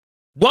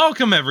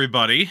Welcome,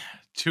 everybody,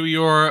 to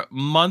your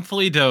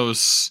monthly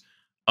dose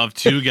of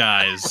two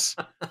guys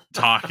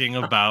talking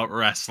about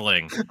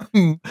wrestling.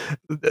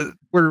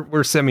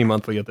 We're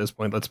semi-monthly at this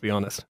point, let's be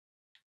honest.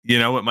 You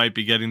know, it might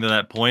be getting to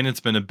that point.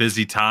 It's been a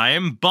busy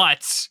time,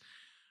 but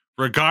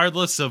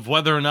regardless of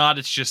whether or not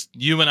it's just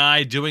you and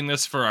I doing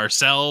this for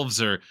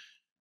ourselves, or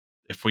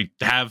if we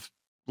have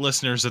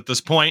listeners at this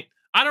point,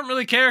 I don't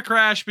really care,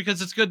 Crash,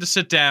 because it's good to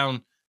sit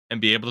down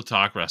and be able to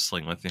talk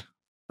wrestling with you.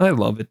 I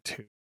love it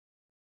too.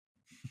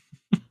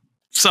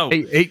 So,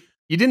 hey,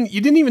 you didn't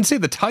even say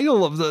the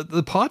title of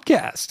the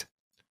podcast.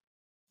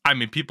 I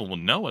mean, people will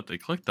know it. They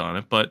clicked on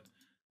it, but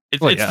it's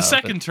the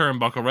second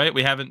turnbuckle, right?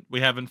 We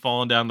haven't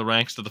fallen down the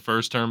ranks to the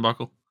first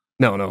turnbuckle.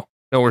 No,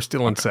 we're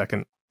still in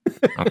second.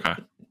 Okay,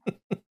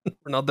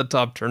 we're not the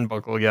top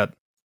turnbuckle yet.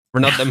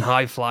 We're not them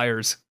high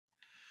flyers.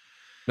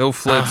 No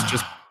flips,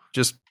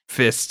 just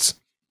fists.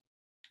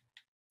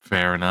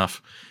 Fair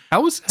enough.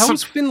 How was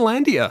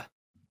Finlandia?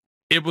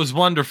 It was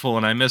wonderful,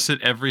 and I miss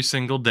it every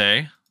single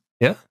day.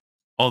 Yeah.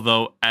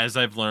 Although, as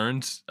I've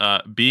learned,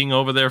 being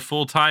over there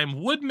full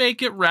time would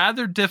make it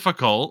rather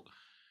difficult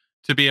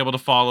to be able to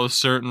follow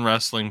certain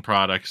wrestling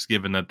products,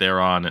 given that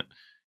they're on at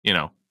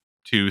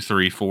 2,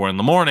 3, 4 in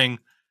the morning.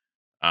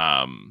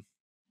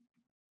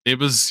 It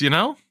was it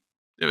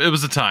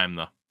was a time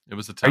though. It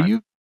was a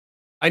time.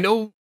 I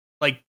know,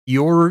 like,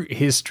 your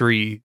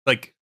history.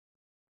 Like,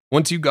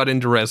 once you got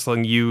into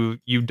wrestling,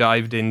 you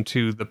dived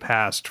into the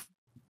past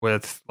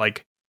with,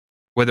 like,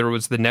 whether it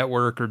was the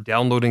network or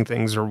downloading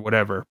things or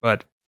whatever.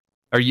 But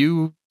are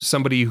you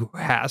somebody who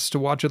has to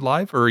watch it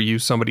live, or are you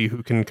somebody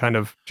who can kind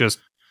of just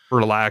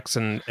relax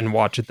and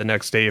watch it the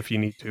next day if you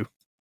need to?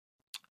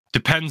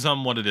 Depends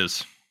on what it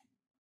is.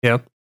 Yeah.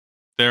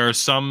 There are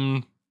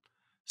some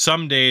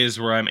days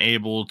where I'm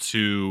able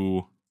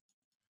to.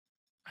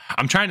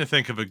 I'm trying to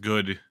think of a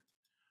good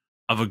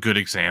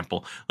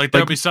example. Like,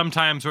 there'll be some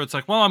times where it's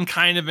like, well, I'm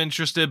kind of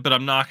interested, but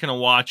I'm not going to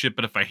watch it.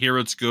 But if I hear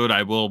it's good,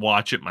 I will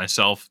watch it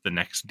myself the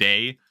next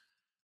day.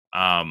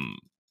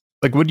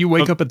 Like, would you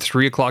wake up at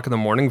 3:00 in the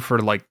morning for,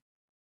 like,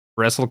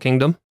 Wrestle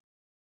Kingdom?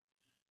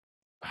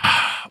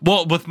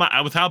 Well, with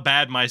how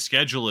bad my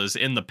schedule is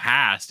in the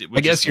past, it would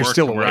I guess you're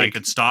still awake. I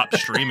could stop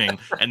streaming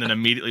and then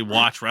immediately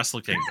watch Wrestle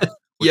Kingdom.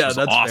 Which was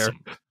that's awesome.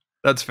 Fair.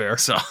 That's fair.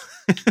 So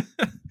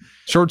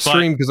short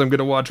stream because I'm going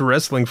to watch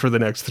wrestling for the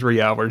next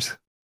 3 hours.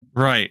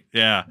 Right.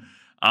 Yeah.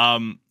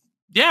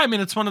 Yeah. I mean,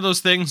 it's one of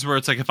those things where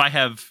it's like, if I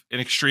have an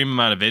extreme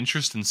amount of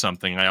interest in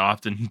something, I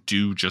often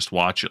do just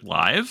watch it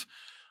live.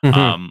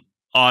 Mm-hmm.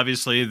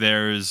 Obviously,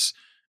 there's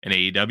an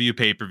AEW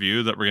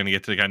pay-per-view that we're going to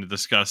get to kind of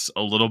discuss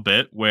a little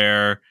bit,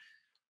 where,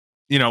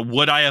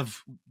 would I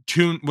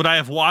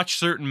have watched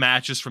certain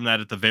matches from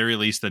that at the very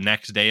least the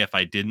next day if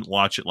I didn't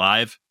watch it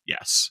live?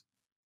 Yes.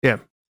 Yeah,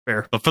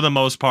 fair. But for the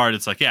most part,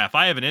 it's like, yeah, if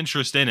I have an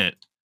interest in it,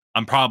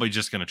 I'm probably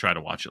just going to try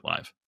to watch it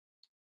live.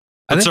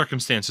 But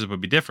circumstances would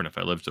be different if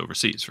I lived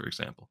overseas, for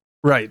example.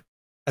 Right.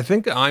 I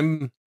think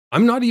I'm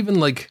not even,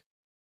 like,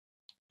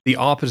 the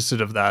opposite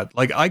of that.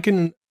 Like, I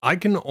can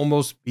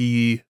almost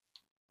be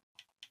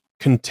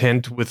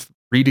content with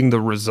reading the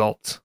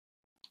results.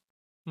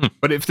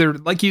 But if they're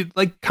like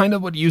kind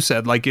of what you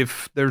said, like,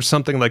 if there's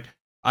something like,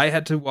 I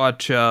had to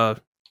watch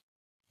Omega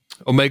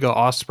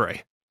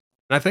Ospreay,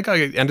 and I think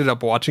I ended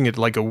up watching it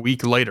like a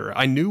week later.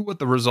 I knew what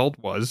the result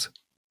was,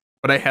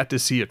 but I had to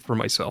see it for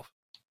myself.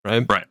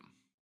 Right.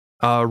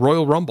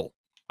 Royal Rumble,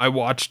 I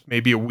watched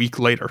maybe a week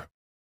later.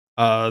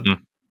 At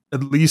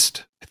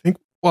least I think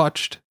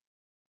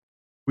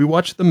we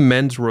watched the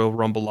men's Royal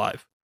Rumble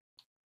live,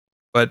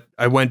 but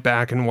I went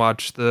back and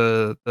watched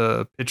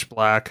the Pitch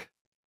Black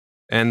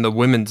and the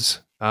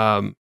women's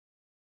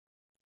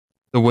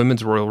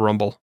Royal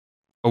Rumble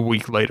a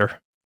week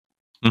later.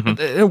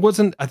 Mm-hmm. It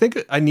wasn't. I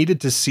think I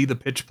needed to see the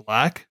Pitch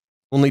Black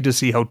only to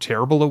see how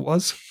terrible it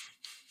was.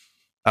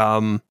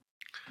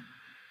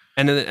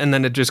 And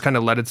then it just kind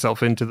of led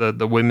itself into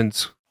the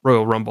women's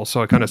Royal Rumble,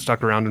 so I kind of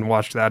stuck around and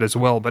watched that as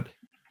well. But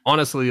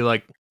honestly,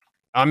 like,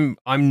 I'm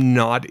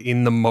not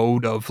in the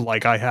mode of,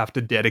 like, I have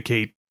to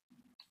dedicate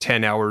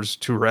 10 hours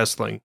to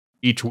wrestling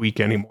each week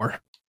anymore.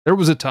 There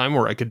was a time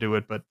where I could do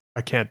it, but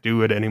I can't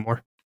do it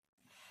anymore.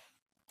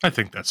 I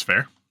think that's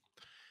fair.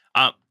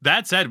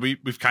 That said,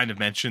 we've kind of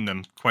mentioned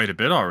them quite a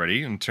bit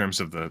already in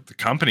terms of the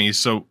companies.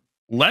 So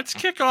let's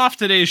kick off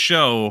today's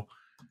show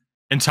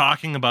and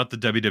talking about the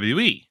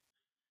WWE.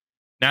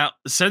 Now,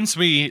 since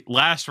we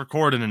last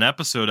recorded an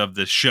episode of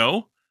this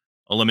show,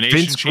 Elimination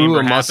Vince Chamber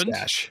grew a happened.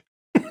 Mustache.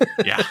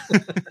 Yeah.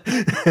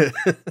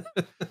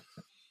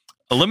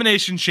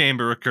 Elimination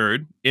Chamber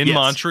occurred in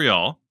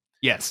Montreal.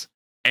 Yes.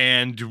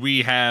 And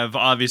we have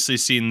obviously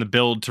seen the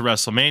build to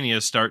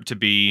WrestleMania start to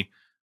be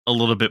a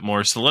little bit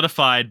more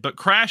solidified. But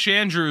Crash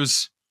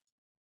Andrews,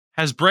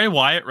 has Bray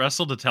Wyatt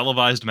wrestled a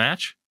televised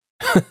match?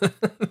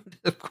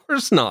 Of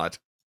course not.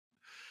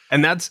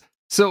 And that's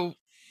so...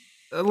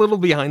 A little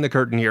behind the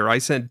curtain here. I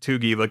sent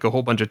Tugi like a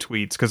whole bunch of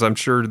tweets because I'm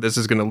sure this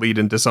is going to lead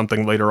into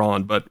something later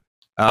on. But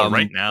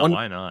right now,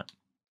 why not?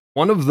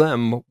 One of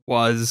them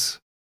was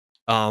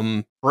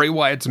Bray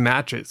Wyatt's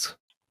matches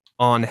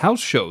on house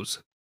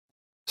shows.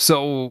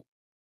 So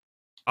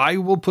I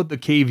will put the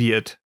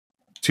caveat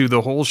to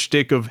the whole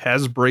shtick of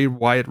has Bray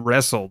Wyatt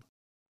wrestled,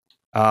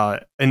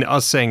 and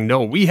us saying,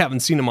 no, we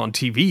haven't seen him on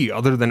TV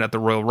other than at the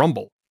Royal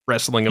Rumble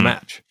wrestling a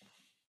match.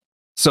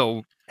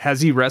 So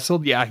has he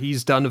wrestled? Yeah,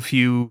 he's done a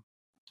few,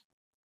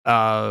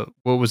 what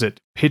was it?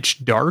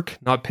 Pitch Dark,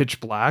 not Pitch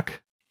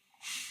Black,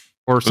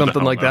 or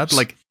something like that.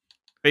 Like,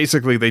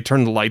 basically, they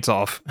turned the lights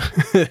off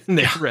and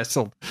they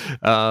wrestled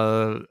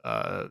LA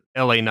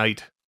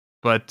Knight.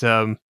 But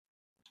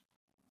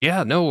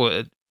yeah,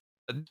 no,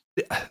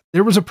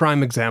 there was a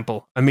prime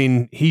example. I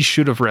mean, he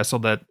should have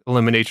wrestled at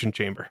Elimination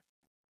Chamber.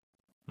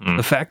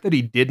 The fact that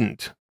he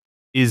didn't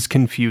is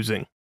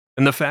confusing.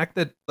 And the fact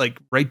that, like,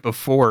 right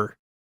before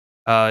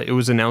it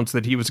was announced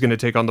that he was going to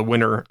take on the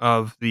winner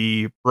of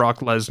the Brock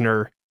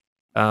Lesnar,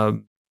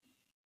 I'm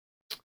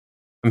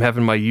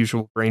having my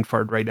usual brain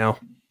fart right now.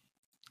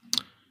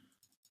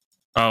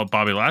 Oh,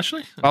 Bobby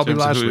Lashley? Bobby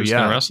Lashley,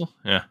 yeah. Wrestle?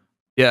 Yeah.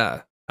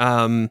 Yeah.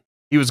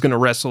 He was going to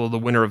wrestle the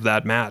winner of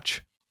that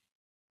match,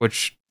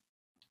 which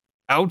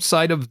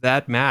outside of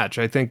that match,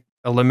 I think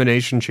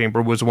Elimination Chamber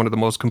was one of the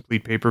most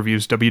complete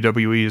pay-per-views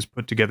WWE has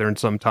put together in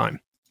some time,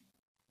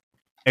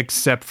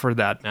 except for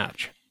that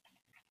match.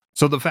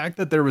 So the fact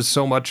that there was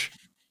so much,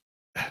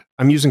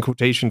 I'm using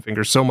quotation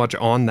fingers, so much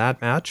on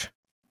that match,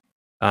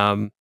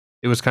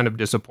 it was kind of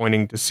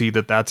disappointing to see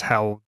that that's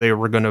how they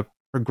were going to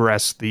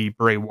progress the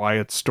Bray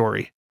Wyatt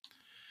story.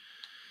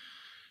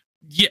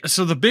 Yeah,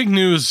 so the big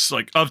news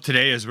like of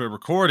today as we're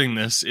recording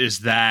this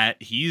is that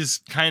he's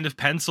kind of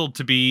penciled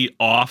to be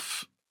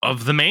off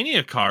of the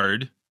Mania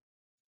card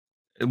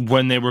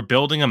when they were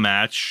building a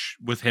match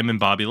with him and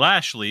Bobby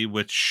Lashley,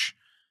 which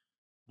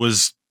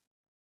was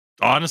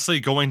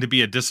honestly going to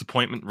be a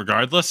disappointment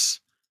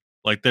regardless.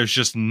 Like, there's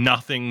just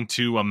nothing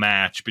to a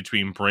match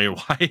between Bray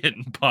Wyatt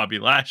and Bobby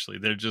Lashley.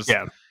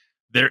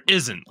 There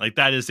isn't. Like,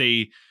 that is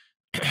a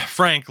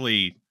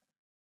frankly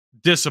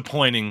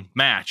disappointing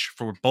match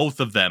for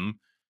both of them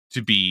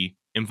to be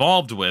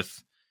involved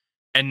with.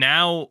 And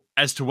now,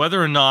 as to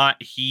whether or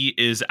not he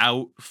is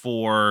out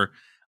for,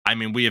 I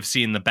mean, we have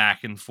seen the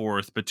back and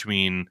forth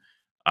between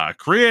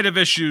creative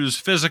issues,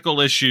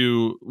 physical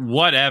issue,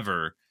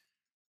 whatever.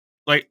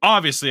 Like,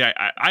 obviously,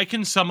 I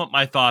can sum up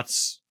my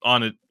thoughts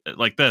on it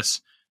like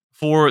this.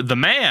 For the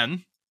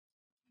man,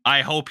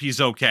 I hope he's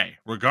okay,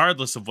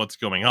 regardless of what's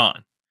going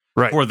on.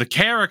 Right. For the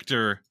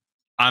character,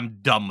 I'm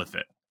done with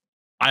it.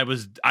 I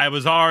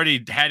was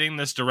already heading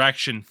this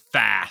direction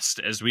fast,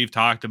 as we've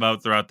talked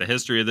about throughout the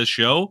history of this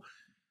show.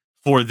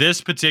 For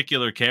this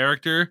particular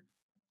character,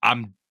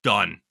 I'm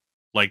done.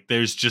 Like,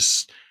 there's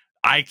just,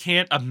 I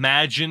can't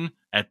imagine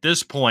at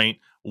this point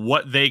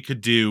what they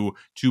could do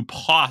to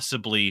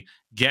possibly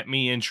get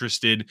me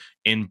interested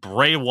in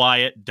Bray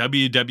Wyatt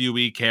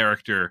WWE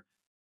character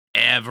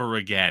ever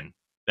again.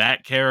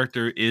 That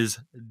character is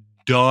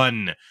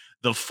done.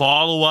 The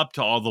follow-up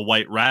to all the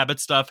White Rabbit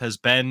stuff has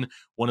been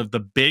one of the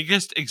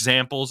biggest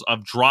examples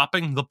of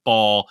dropping the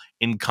ball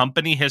in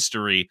company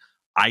history.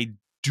 I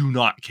do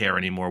not care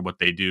anymore what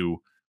they do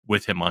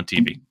with him on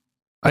TV.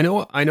 I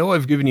know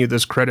I've given you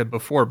this credit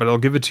before, but I'll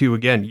give it to you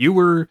again.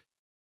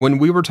 When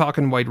we were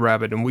talking White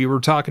Rabbit and we were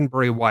talking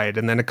Bray Wyatt,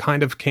 and then it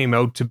kind of came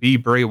out to be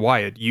Bray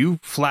Wyatt, you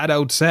flat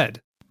out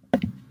said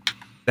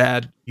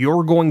that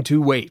you're going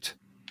to wait.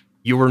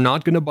 You are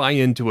not going to buy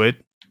into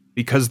it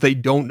because they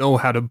don't know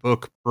how to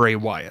book Bray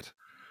Wyatt.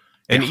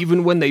 And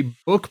even when they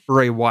book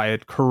Bray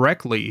Wyatt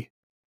correctly,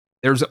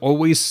 there's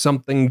always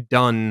something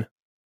done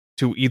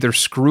to either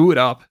screw it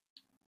up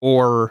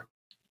or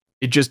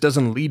it just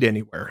doesn't lead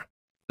anywhere.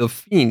 The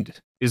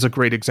Fiend is a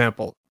great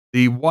example.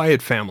 The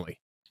Wyatt family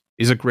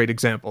is a great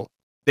example.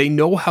 They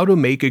know how to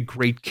make a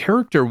great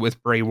character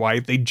with Bray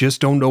Wyatt. They just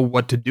don't know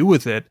what to do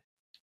with it,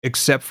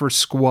 except for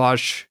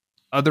squash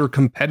other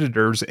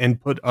competitors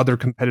and put other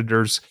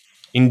competitors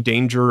in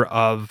danger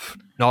of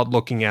not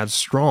looking as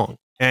strong.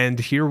 And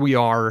here we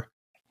are,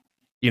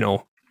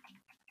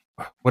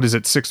 what is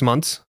it, 6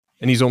 months?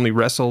 And he's only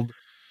wrestled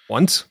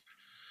once?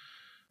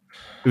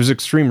 It was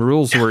Extreme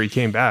Rules where he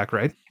came back,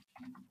 right?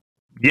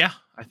 Yeah,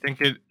 I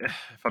think it.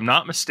 If I'm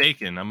not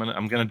mistaken,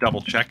 I'm gonna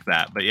double check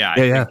that. But I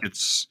think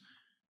it's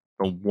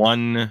the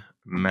one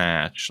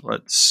match.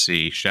 Let's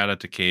see. Shout out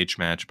to Cage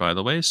Match, by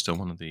the way. Still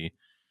one of the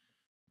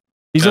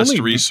best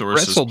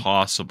resources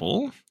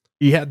possible.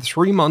 He had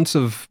 3 months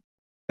of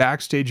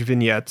backstage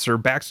vignettes or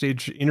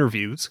backstage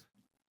interviews.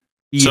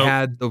 He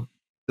had the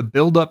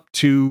build up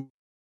to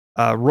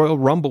Royal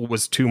Rumble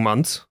was 2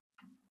 months.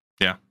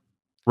 Yeah.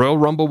 Royal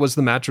Rumble was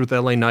the match with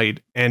LA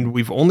Knight, and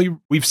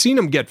we've seen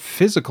him get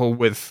physical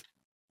with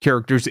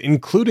characters,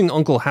 including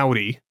Uncle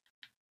Howdy,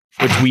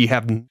 which we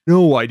have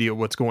no idea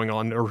what's going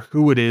on or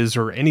who it is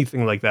or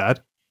anything like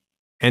that.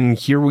 And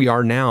here we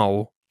are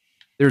now.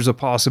 There's a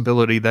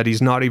possibility that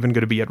he's not even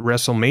going to be at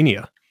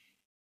WrestleMania.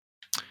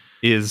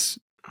 Is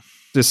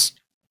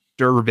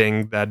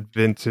disturbing that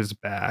Vince is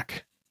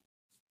back.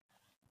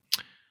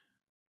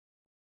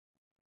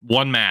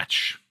 One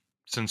match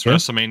since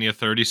WrestleMania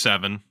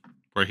 37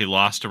 where he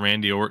lost to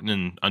Randy Orton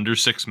in under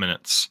 6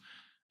 minutes,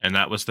 and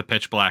that was the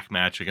Pitch Black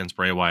match against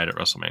Bray Wyatt at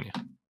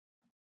WrestleMania.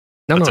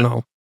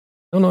 No.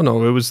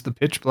 It was the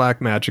pitch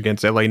black match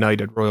against LA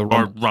Knight at Royal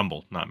Rumble. Or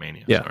Rumble, not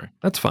Mania. Yeah, Sorry.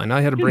 that's fine. I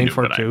had a brain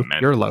fart too.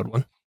 You're a loud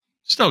one.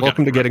 Still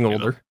welcome to getting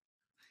older.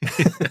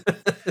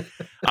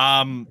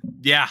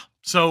 Yeah.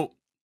 So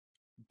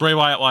Bray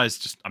Wyatt wise,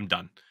 just I'm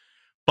done.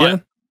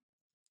 But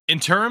in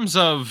terms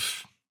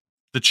of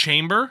the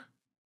Chamber,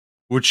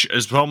 which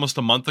is almost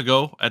a month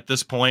ago at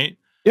this point,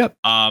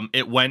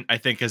 it went, I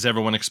think, as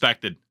everyone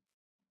expected.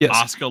 Yes.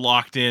 Asuka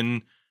locked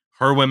in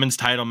her women's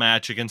title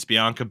match against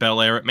Bianca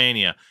Belair at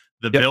Mania.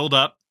 The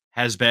build-up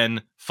has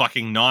been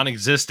fucking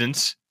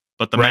non-existent,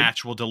 but the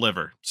match will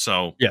deliver.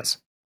 So yes,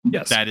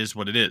 that is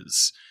what it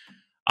is.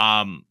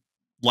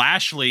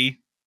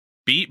 Lashley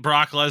beat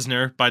Brock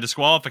Lesnar by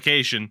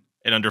disqualification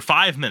in under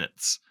 5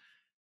 minutes,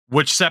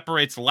 which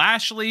separates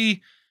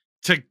Lashley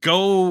to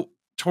go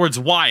towards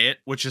Wyatt,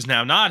 which is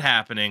now not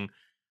happening,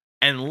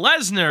 and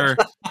Lesnar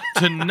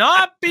to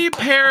not be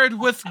paired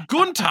with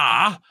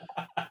Gunther,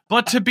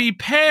 but to be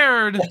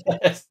paired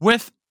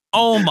with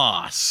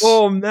Omos.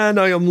 Oh man,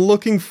 I am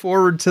looking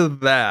forward to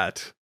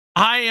that.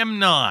 I am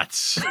not.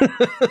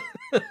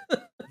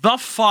 The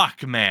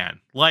fuck, man.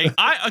 Like,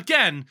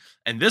 and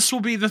this will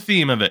be the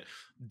theme of it.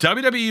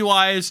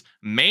 WWE-wise,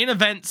 main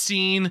event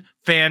scene,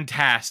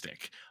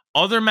 fantastic.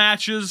 Other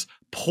matches,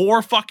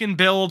 poor fucking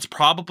builds,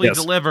 probably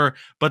deliver,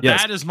 but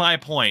that is my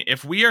point.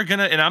 If we are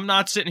gonna, and I'm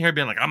not sitting here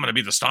being like, I'm gonna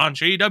be the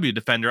staunch AEW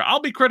defender, I'll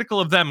be critical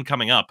of them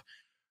coming up.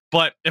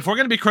 But if we're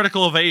going to be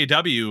critical of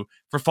AEW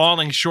for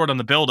falling short on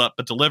the build-up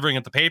but delivering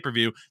at the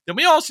pay-per-view, then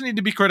we also need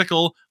to be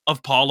critical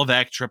of Paul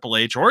Levesque, Triple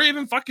H, or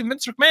even fucking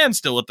Vince McMahon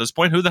still at this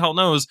point, who the hell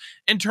knows,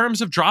 in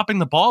terms of dropping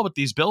the ball with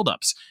these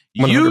build-ups.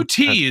 100%. You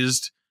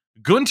teased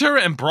Gunther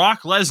and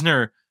Brock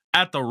Lesnar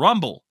at the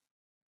Rumble,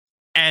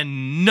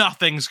 and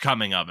nothing's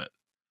coming of it.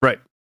 Right.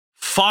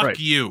 Fuck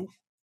you.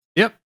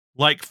 Yep.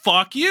 Like,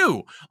 fuck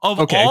you. Of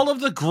all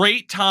of the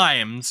great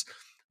times,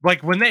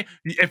 like when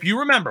if you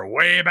remember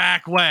way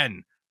back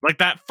when, like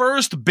that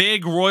first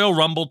big Royal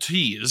Rumble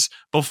tease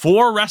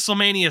before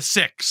WrestleMania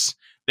 6,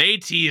 they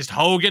teased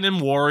Hogan and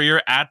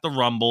Warrior at the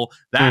Rumble.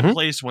 That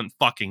place went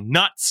fucking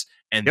nuts.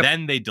 And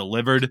then they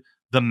delivered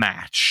the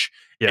match.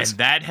 Yes. And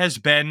that has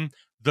been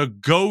the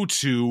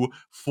go-to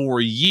for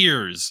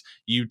years.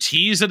 You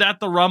tease it at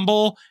the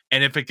Rumble,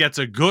 and if it gets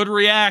a good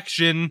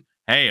reaction,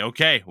 hey,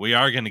 okay, we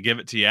are going to give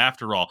it to you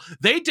after all.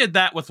 They did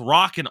that with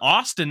Rock and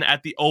Austin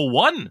at the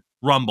 01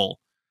 Rumble.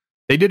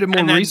 They did it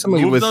more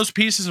recently with those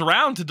pieces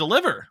around to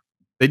deliver.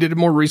 They did it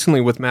more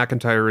recently with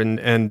McIntyre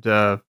and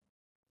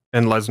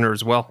Lesnar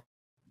as well.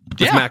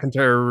 With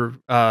McIntyre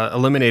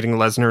eliminating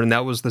Lesnar, and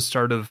that was the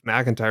start of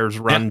McIntyre's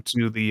run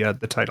to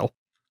the title.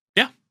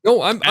 Yeah.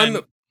 No, I'm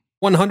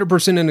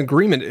 100% in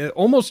agreement.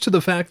 Almost to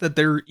the fact that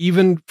they're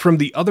even from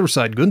the other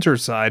side,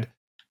 Gunther's side.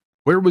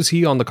 Where was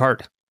he on the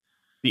card?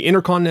 The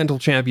Intercontinental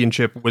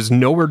Championship was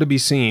nowhere to be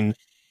seen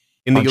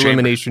in the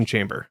Elimination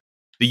Chamber.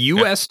 The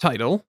U.S.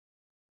 title,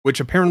 which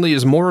apparently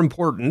is more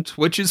important,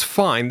 which is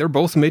fine, they're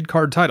both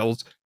mid-card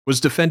titles, was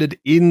defended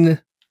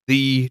in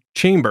the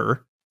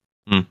Chamber.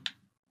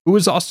 Who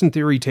is Austin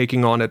Theory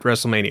taking on at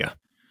WrestleMania?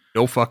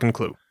 No fucking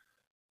clue.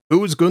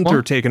 Who is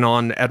Gunther taking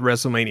on at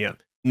WrestleMania?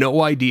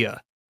 No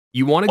idea.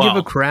 You want to give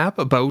a crap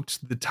about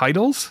the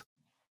titles?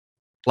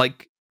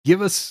 Like,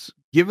 give us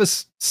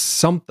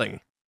something.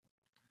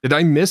 Did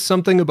I miss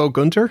something about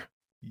Gunther?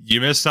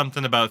 You missed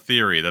something about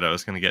Theory that I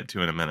was going to get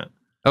to in a minute.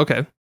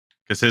 Okay.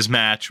 Because his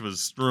match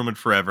was rumored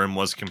forever and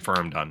was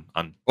confirmed on.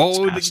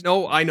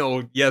 No, I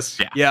know.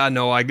 Yes. Yeah.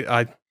 No,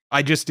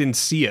 I just didn't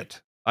see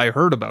it. I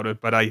heard about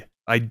it, but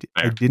I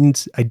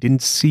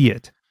didn't see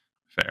it.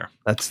 Fair.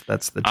 That's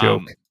the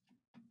joke.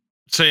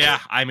 So yeah,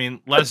 I mean,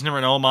 Lesnar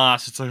and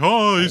Omos, it's like,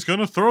 oh, he's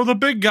gonna throw the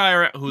big guy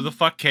around. Who the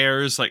fuck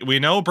cares? Like, we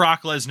know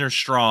Brock Lesnar's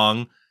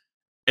strong.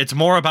 It's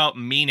more about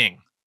meaning.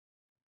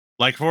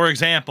 Like, for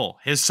example,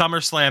 his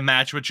SummerSlam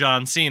match with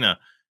John Cena.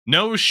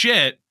 No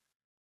shit,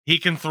 he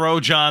can throw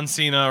John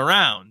Cena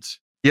around.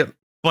 Yep.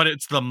 But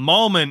it's the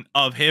moment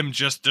of him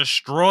just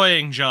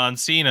destroying John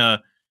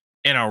Cena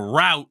in a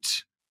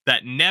route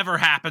that never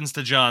happens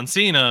to John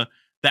Cena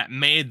that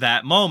made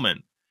that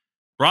moment.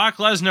 Brock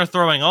Lesnar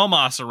throwing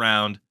Omos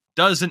around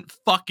doesn't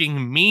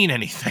fucking mean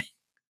anything.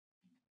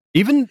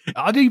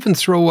 I'd even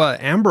throw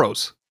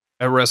Ambrose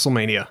at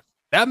WrestleMania.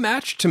 That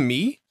match to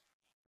me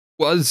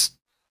was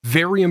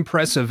very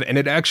impressive, and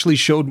it actually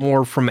showed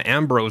more from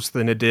Ambrose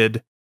than it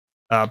did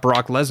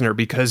Brock Lesnar,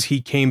 because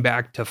he came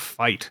back to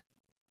fight.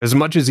 As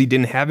much as he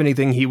didn't have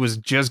anything, he was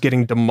just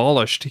getting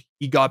demolished.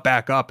 He got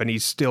back up and he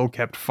still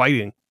kept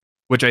fighting,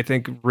 which I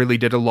think really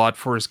did a lot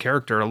for his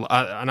character.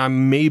 And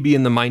I'm maybe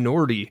in the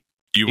minority.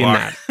 You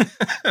are.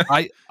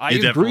 That. I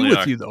agree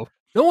with you, though.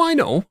 No, I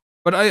know.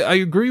 But I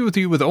agree with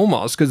you with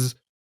Omos, because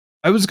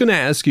I was going to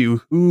ask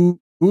you, who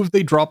have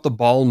they dropped the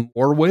ball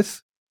more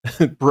with?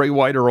 Bray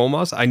Wyatt or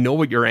Omos? I know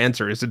what your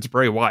answer is. It's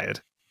Bray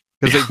Wyatt.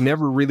 Because they've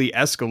never really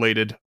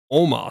escalated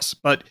Omos.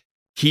 But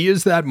he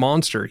is that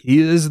monster. He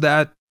is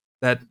that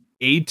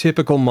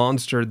atypical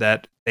monster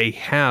that they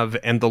have,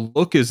 and the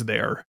look is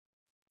there.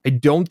 I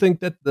don't think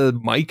that the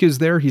mic is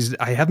there.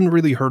 I haven't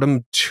really heard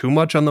him too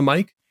much on the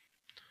mic.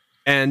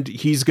 And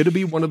he's going to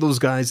be one of those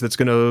guys that's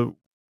going to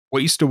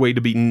waste away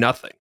to be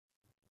nothing.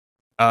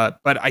 But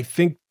I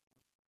think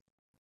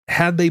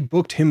had they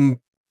booked him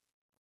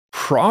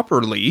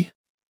properly,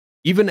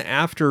 even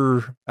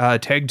after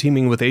tag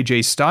teaming with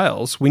AJ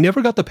Styles, we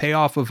never got the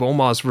payoff of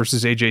Omos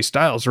versus AJ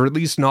Styles, or at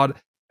least not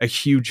a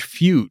huge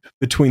feud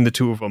between the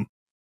two of them,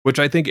 which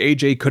I think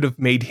AJ could have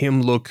made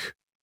him look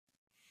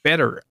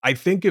better. I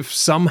think if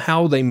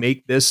somehow they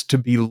make this to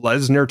be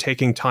Lesnar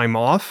taking time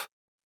off,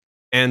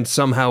 and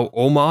somehow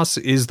Omos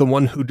is the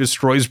one who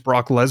destroys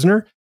Brock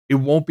Lesnar, it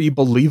won't be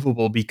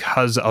believable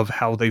because of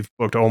how they've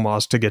booked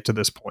Omos to get to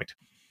this point.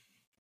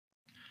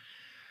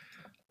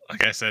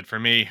 Like I said, for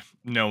me,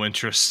 no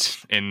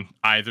interest in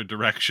either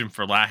direction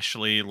for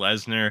Lashley,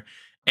 Lesnar,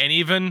 and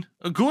even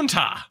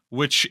Gunther,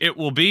 which it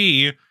will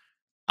be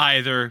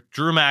either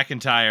Drew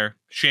McIntyre,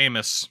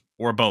 Sheamus,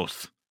 or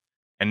both.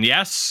 And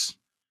yes,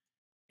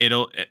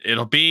 it'll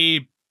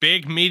be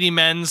big meaty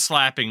men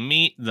slapping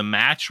meat. The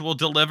match will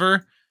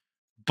deliver,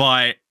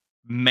 but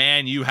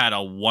man, you had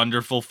a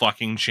wonderful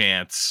fucking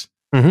chance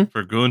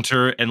for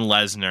Gunther and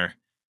Lesnar,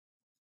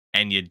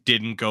 and you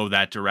didn't go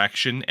that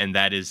direction, and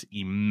that is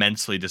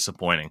immensely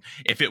disappointing.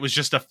 If it was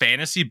just a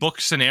fantasy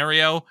book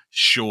scenario,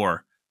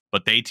 sure,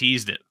 but they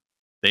teased it.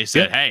 They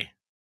said, hey,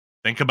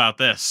 think about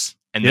this,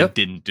 and they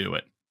didn't do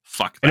it.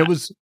 Fuck that. And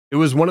it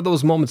was one of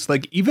those moments,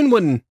 like, even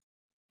when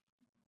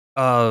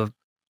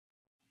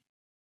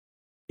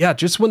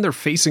just when they're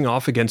facing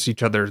off against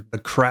each other, the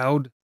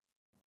crowd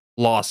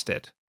lost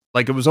it.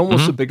 Like, it was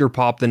almost a bigger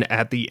pop than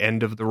at the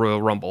end of the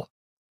Royal Rumble.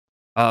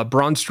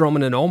 Braun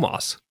Strowman and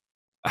Omos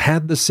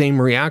had the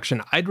same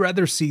reaction. I'd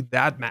rather see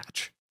that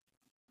match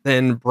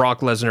than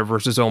Brock Lesnar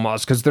versus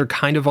Omos, because they're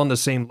kind of on the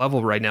same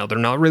level right now. They're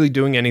not really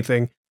doing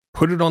anything.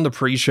 Put it on the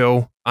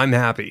pre-show. I'm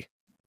happy.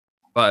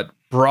 But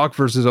Brock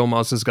versus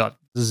Omos has got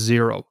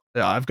zero.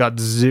 I've got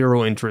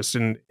zero interest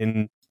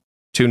in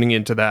tuning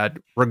into that,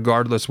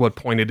 regardless what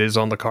point it is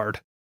on the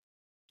card.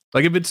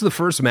 Like, if it's the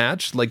first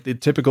match, like the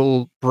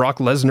typical Brock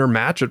Lesnar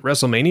match at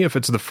WrestleMania, if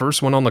it's the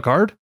first one on the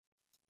card,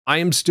 I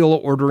am still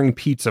ordering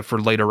pizza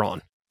for later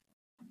on.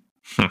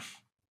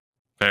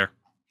 Fair.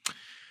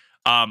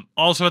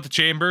 Also at the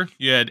Chamber,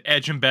 you had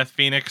Edge and Beth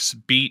Phoenix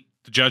beat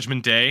the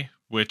Judgment Day,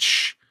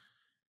 which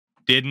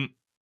didn't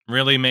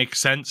really make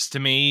sense to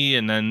me.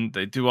 And then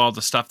they do all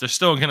the stuff. They're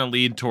still going to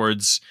lead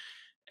towards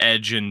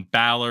Edge and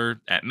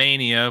Balor at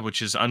Mania,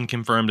 which is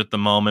unconfirmed at the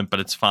moment,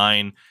 but it's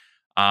fine.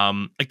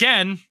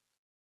 Again,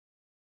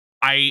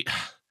 it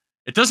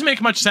doesn't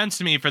make much sense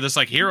to me for this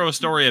like hero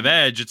story of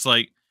Edge. It's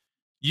like,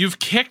 you've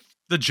kicked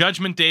the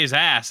Judgment Day's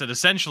ass at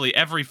essentially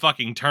every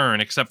fucking turn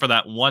except for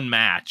that one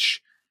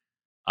match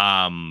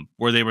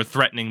where they were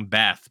threatening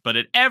Beth. But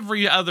at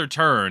every other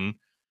turn,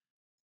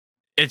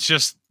 it's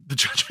just the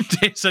Judgment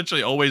Day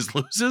essentially always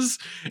loses.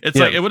 It's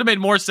like, it would have made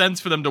more sense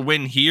for them to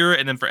win here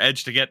and then for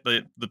Edge to get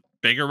the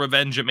bigger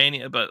revenge at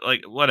Mania. But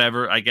like,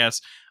 whatever, I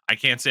guess. I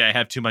can't say I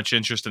have too much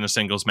interest in a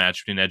singles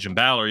match between Edge and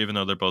Balor, even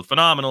though they're both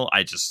phenomenal.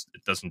 It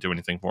doesn't do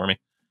anything for me.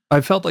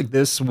 I felt like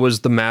this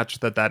was the match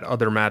that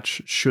other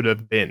match should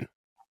have been.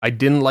 I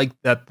didn't like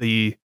that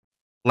the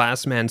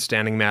last man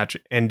standing match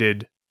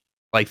ended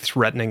by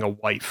threatening a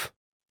wife.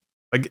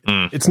 Like,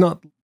 that's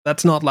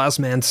not last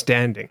man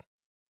standing.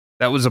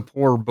 That was a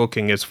poor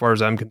booking as far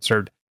as I'm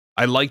concerned.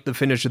 I like the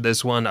finish of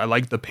this one. I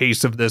like the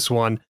pace of this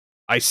one.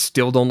 I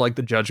still don't like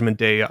the Judgment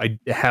Day. I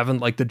haven't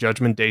liked the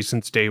Judgment Day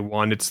since day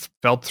one. It's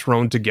felt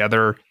thrown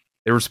together.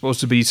 They were supposed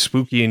to be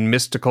spooky and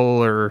mystical,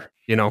 or,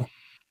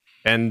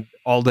 and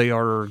all they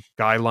are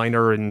guy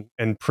liner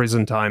and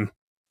prison time.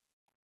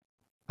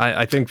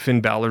 I think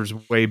Finn Balor's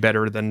way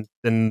better than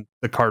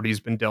the card he's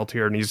been dealt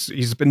here, and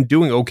he's been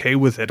doing okay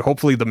with it.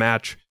 Hopefully the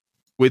match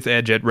with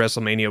Edge at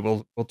WrestleMania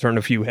will turn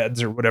a few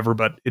heads or whatever,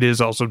 but it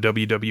is also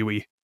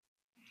WWE.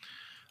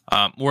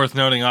 Worth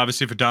noting,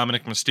 obviously, for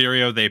Dominic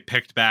Mysterio, they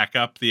picked back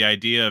up the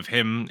idea of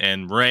him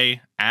and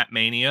Rey at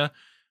Mania,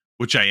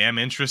 which I am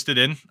interested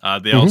in.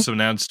 They also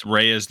announced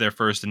Rey as their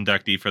first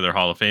inductee for their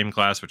Hall of Fame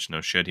class, which no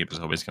shit, he was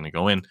always going to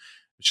go in.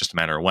 It's just a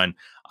matter of when.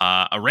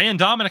 A Rey and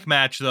Dominic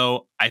match,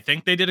 though, I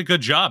think they did a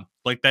good job.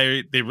 Like,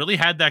 they really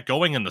had that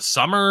going in the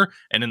summer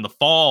and in the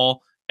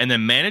fall, and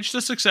then managed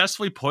to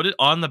successfully put it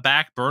on the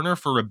back burner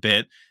for a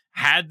bit.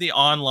 Had the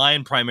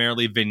online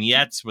primarily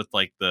vignettes with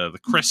like the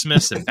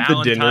Christmas and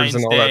Valentine's the dinners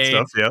and all Day.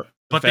 That stuff. Yeah,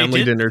 but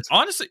family dinners.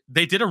 Honestly,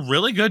 they did a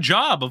really good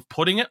job of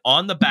putting it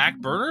on the back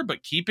burner,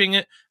 but keeping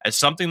it as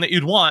something that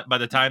you'd want by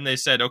the time they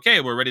said,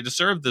 "Okay, we're ready to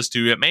serve this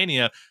to you at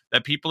Mania."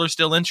 That people are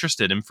still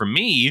interested. And for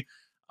me,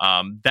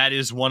 that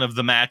is one of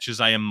the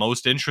matches I am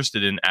most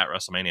interested in at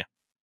WrestleMania.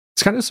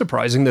 It's kind of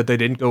surprising that they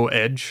didn't go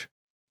Edge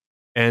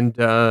and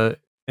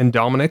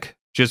Dominic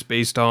just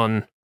based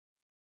on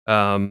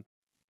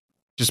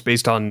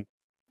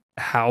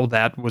how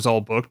that was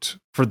all booked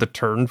for the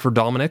turn for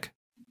Dominic.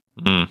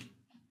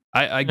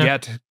 I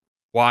get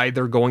why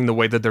they're going the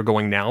way that they're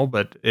going now,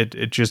 but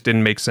it just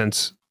didn't make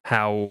sense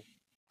how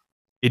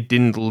it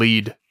didn't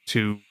lead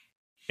to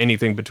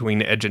anything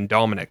between Edge and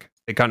Dominic.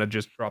 They kind of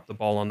just dropped the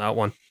ball on that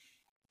one.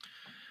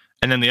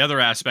 And then the other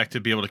aspect to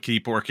be able to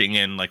keep working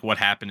in, like what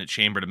happened at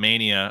Chamber to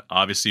Mania.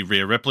 Obviously,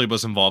 Rhea Ripley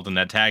was involved in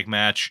that tag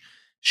match.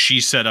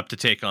 She's set up to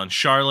take on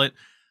Charlotte.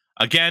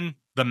 Again,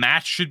 the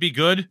match should be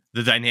good.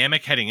 The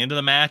dynamic heading into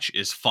the match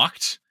is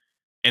fucked.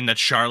 And that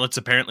Charlotte's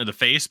apparently the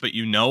face, but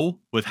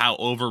with how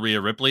over Rhea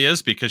Ripley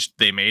is, because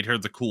they made her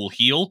the cool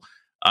heel,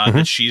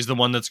 that she's the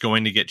one that's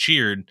going to get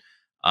cheered.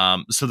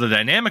 So the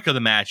dynamic of the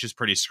match is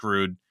pretty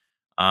screwed.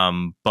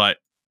 But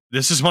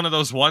this is one of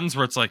those ones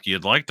where it's like,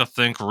 you'd like to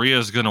think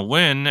Rhea's going to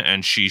win,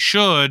 and she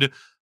should,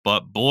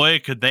 but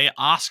boy, could they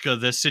Asuka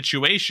this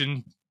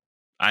situation.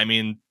 I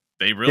mean,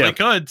 they really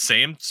could.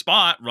 Same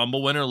spot,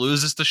 Rumble winner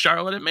loses to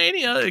Charlotte at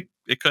Mania.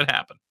 It could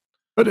happen.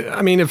 But,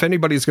 I mean, if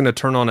anybody's going to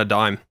turn on a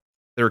dime,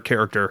 their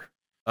character,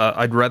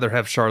 I'd rather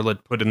have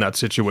Charlotte put in that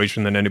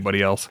situation than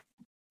anybody else.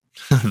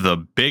 The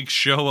big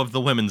show of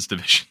the women's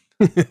division.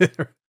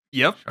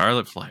 Yep.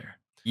 Charlotte Flair.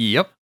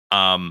 Yep.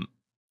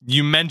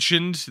 You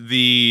mentioned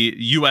the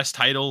U.S.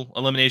 title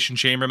Elimination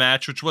Chamber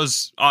match, which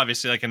was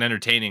obviously like an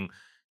entertaining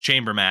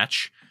chamber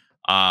match.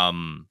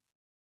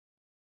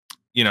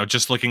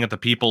 Just looking at the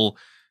people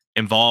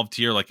involved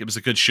here, like it was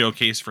a good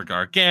showcase for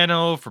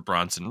Gargano, for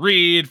Bronson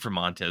Reed, for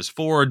Montez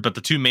Ford. But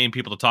the two main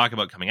people to talk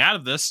about coming out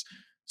of this,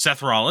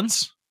 Seth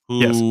Rollins,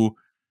 who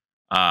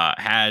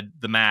had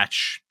the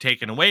match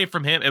taken away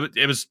from him.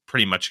 It was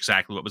pretty much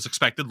exactly what was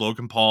expected.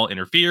 Logan Paul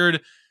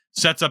interfered,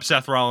 sets up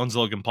Seth Rollins,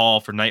 Logan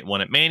Paul for night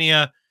one at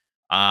Mania.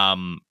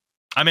 I'm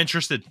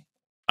interested.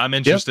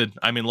 Yep.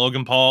 I mean,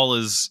 Logan Paul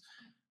is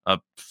a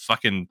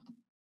fucking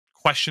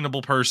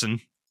questionable person,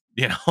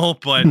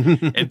 but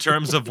in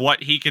terms of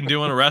what he can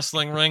do in a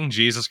wrestling ring,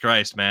 Jesus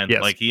Christ, man.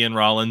 Yes. Like, he and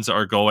Rollins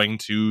are going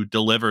to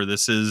deliver.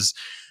 This is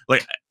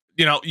like,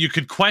 you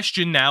could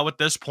question now at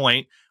this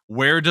point,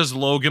 where does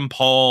Logan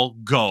Paul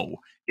go?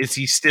 Is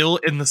he still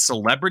in the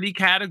celebrity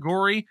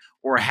category,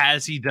 or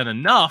has he done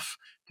enough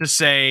to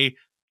say,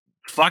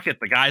 fuck it,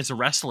 the guy's a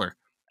wrestler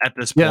at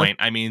this point?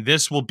 I mean,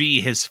 this will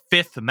be his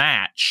fifth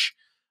match.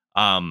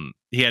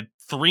 He had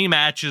 3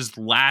 matches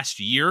last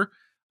year.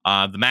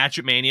 The match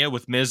at Mania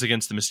with Miz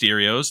against the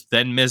Mysterios,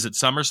 then Miz at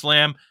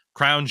SummerSlam,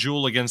 Crown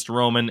Jewel against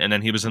Roman, and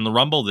then he was in the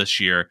Rumble this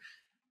year.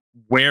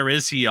 Where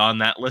is he on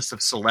that list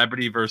of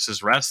celebrity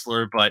versus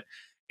wrestler?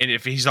 And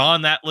if he's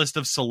on that list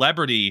of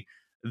celebrity,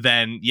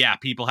 then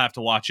people have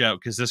to watch out,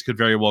 because this could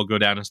very well go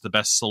down as the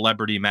best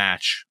celebrity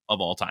match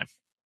of all time.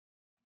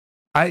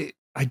 I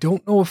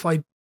don't know if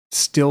I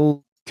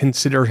still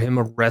consider him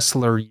a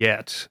wrestler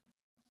yet.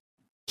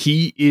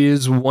 He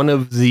is one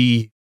of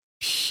the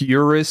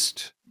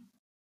purest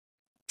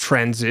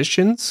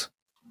transitions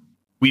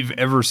we've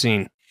ever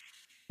seen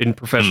in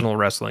professional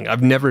wrestling. I've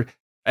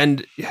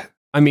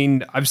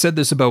said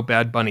this about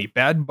Bad Bunny.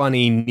 Bad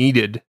Bunny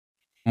needed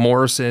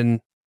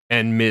Morrison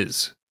and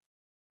Miz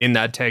in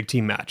that tag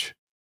team match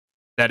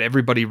that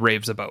everybody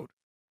raves about.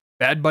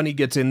 Bad Bunny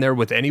gets in there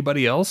with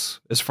anybody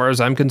else, as far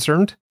as I'm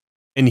concerned,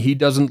 and he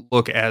doesn't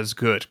look as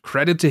good.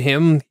 Credit to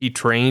him. He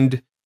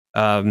trained.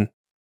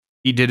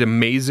 He did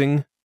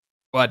amazing.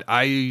 But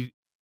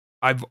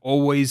I've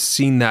always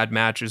seen that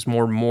match as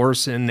more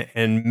Morrison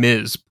and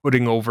Miz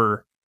putting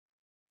over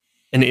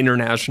an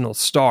international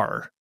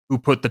star who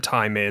put the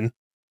time in,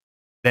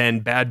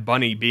 than Bad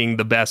Bunny being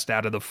the best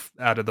out of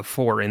the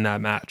 4 in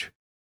that match.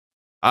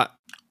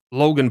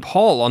 Logan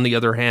Paul, on the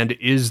other hand,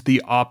 is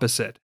the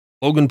opposite.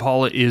 Logan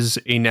Paul is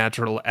a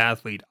natural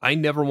athlete. I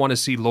never want to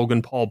see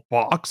Logan Paul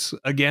box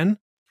again,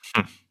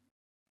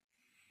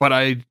 but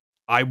I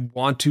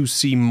want to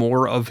see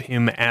more of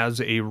him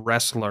as a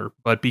wrestler.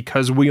 But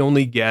because we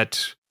only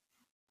get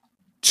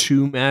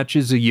 2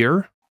 matches a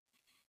year,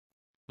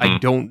 I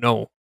don't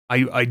know.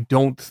 I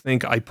don't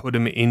think I put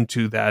him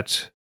into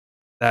that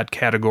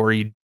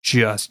category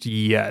just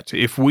yet.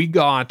 If we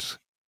got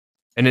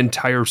an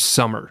entire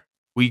summer,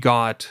 we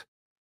got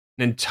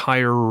an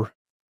entire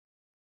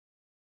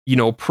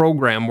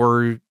program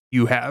where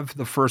you have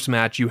the first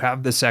match, you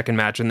have the second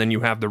match, and then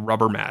you have the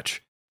rubber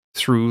match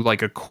through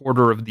like a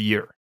quarter of the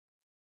year,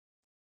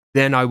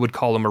 then I would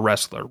call him a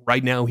wrestler.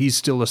 Right now, he's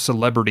still a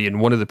celebrity and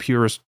one of the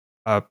purest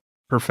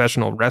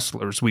professional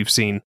wrestlers we've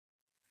seen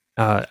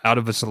out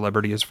of a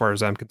celebrity, as far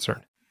as I'm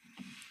concerned.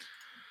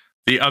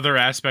 The other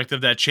aspect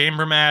of that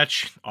chamber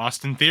match,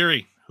 Austin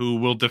Theory, who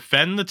will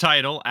defend the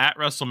title at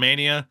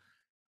WrestleMania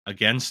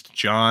against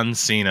John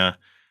Cena.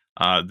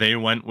 They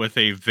went with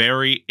a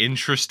very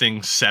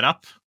interesting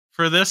setup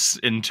for this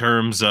in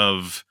terms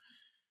of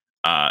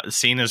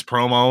Cena's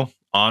promo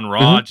on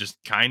Raw, just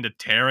kind of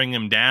tearing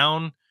him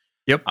down.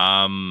 Yep.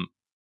 I'm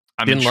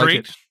Didn't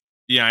intrigued. Like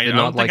yeah, I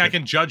don't think I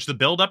can judge the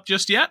build-up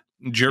just yet.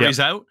 Jury's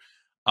out.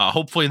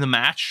 Hopefully the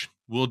match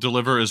will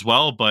deliver as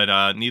well,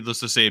 but needless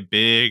to say,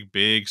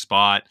 big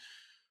spot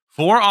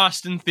for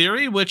Austin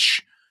Theory,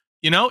 which,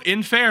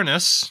 in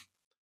fairness,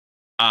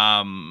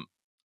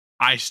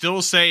 I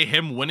still say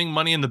him winning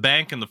Money in the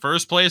Bank in the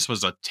first place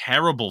was a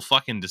terrible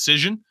fucking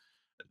decision.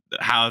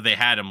 How they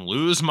had him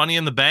lose Money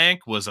in the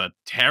Bank was a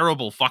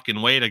terrible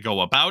fucking way to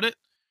go about it.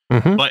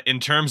 But in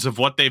terms of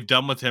what they've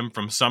done with him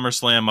from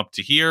SummerSlam up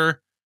to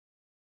here,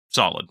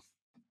 solid.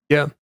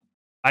 Yeah.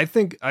 I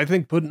think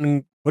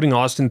putting putting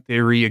Austin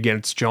Theory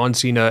against John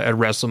Cena at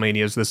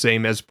WrestleMania is the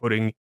same as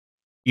putting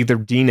either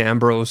Dean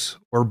Ambrose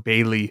or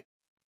Bayley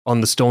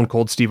on the Stone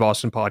Cold Steve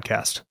Austin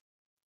podcast.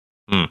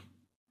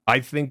 I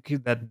think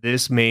that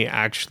this may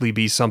actually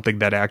be something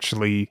that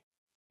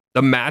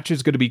the match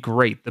is going to be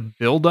great. The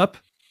build-up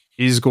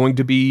is going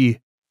to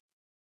be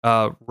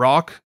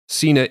Rock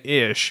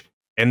Cena-ish,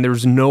 and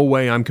there's no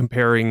way I'm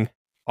comparing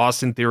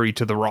Austin Theory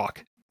to The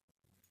Rock.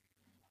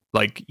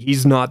 Like,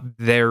 he's not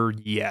there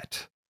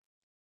yet.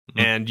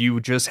 And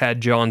you just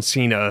had John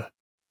Cena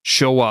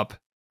show up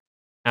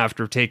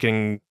after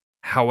taking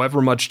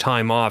however much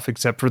time off,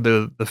 except for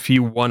the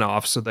few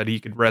one-offs, so that he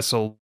could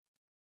wrestle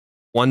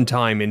one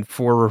time in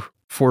four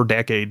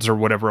decades or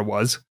whatever it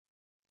was.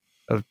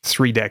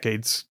 3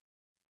 decades.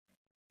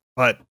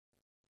 But,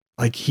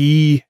 like,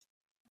 he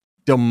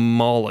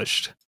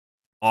demolished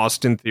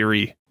Austin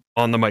Theory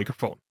on the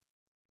microphone.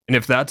 And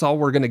if that's all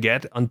we're going to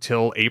get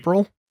until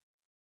April,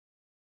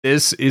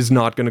 this is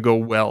not going to go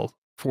well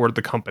for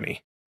the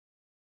company.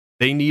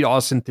 They need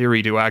Austin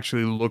Theory to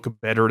actually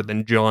look better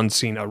than John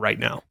Cena right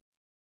now.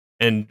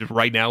 And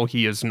right now,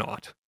 he is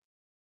not.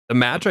 The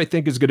match, I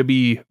think, is going to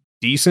be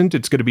decent.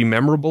 It's going to be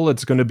memorable.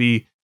 It's going to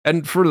be,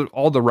 and for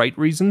all the right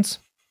reasons.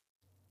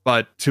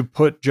 But to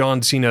put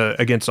John Cena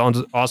against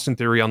Austin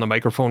Theory on the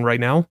microphone right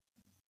now,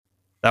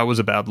 that was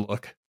a bad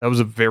look. That was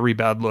a very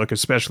bad look,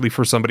 especially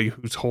for somebody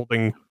who's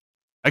holding...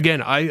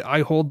 Again,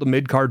 I hold the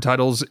mid-card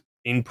titles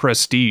in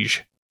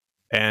prestige.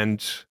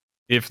 And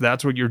if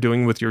that's what you're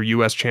doing with your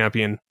US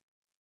champion,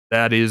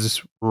 that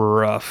is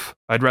rough.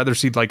 I'd rather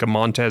see like a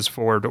Montez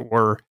Ford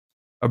or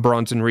a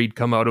Bronson Reed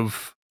come out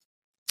of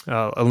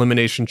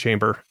Elimination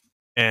Chamber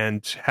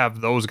and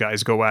have those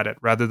guys go at it,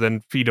 rather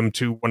than feed them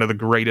to one of the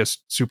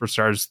greatest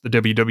superstars the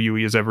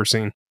WWE has ever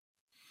seen.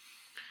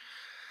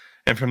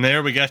 And from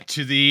there, we got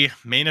to the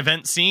main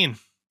event scene,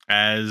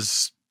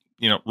 as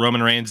you know,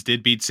 Roman Reigns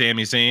did beat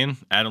Sami Zayn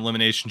at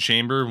Elimination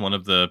Chamber, one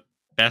of the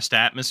best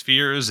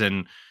atmospheres,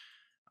 and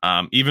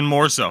even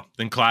more so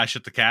than Clash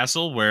at the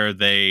Castle, where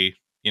they,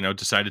 you know,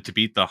 decided to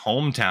beat the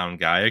hometown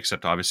guy,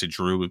 except obviously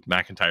Drew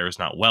McIntyre is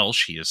not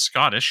Welsh, he is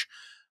Scottish.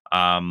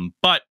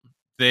 But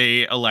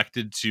they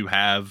elected to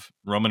have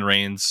Roman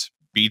Reigns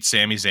beat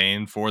Sami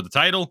Zayn for the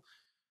title.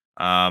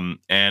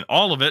 And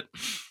all of it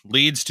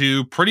leads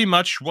to pretty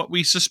much what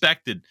we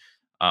suspected.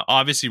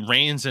 Obviously,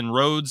 Reigns and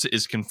Rhodes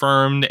is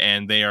confirmed,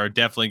 and they are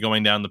definitely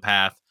going down the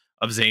path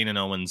of Zayn and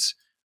Owens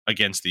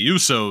against the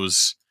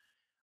Usos.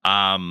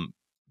 I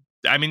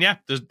mean, yeah,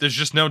 there's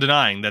just no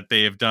denying that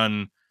they have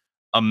done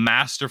a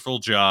masterful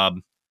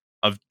job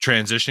of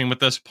transitioning with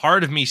this.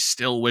 Part of me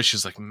still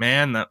wishes, like,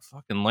 man, that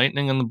fucking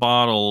lightning in the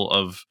bottle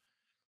of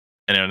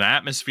an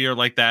atmosphere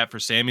like that for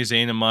Sami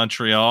Zayn in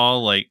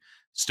Montreal, like,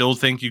 still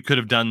think you could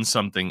have done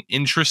something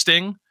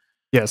interesting.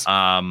 Yes.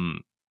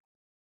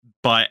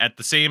 But at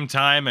the same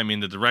time, I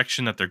mean, the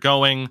direction that they're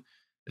going,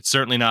 it's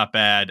certainly not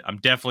bad. I'm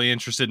definitely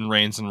interested in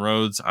Reigns and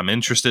Rhodes. I'm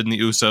interested in the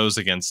Usos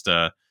against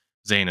Zayn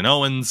and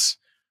Owens.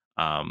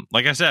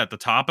 Like I said, at the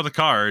top of the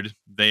card,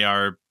 they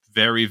are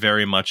very,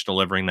 very much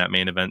delivering. That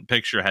main event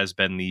picture has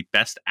been the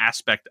best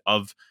aspect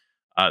of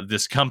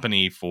this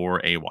company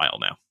for a while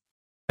now.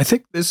 I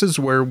think this is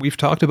where we've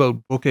talked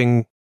about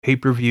booking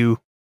pay-per-view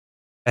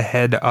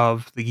ahead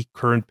of the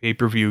current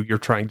pay-per-view you're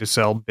trying to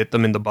sell, bit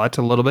them in the butt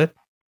a little bit.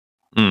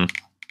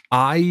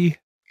 I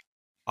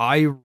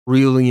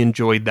really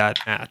enjoyed that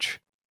match,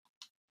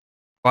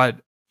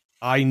 but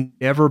I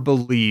never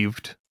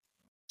believed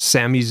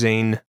Sami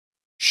Zayn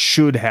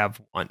should have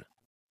won.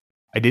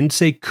 I didn't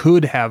say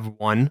could have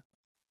won.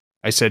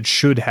 I said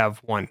should have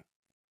won.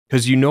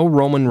 Because you know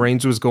Roman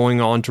Reigns was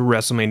going on to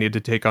WrestleMania to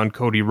take on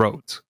Cody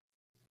Rhodes.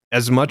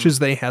 As much as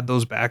they had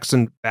those back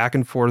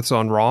and forths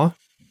on Raw,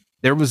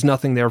 there was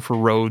nothing there for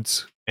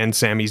Rhodes and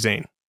Sami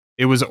Zayn.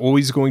 It was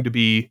always going to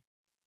be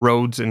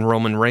Rhodes and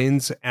Roman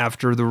Reigns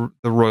after the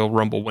Royal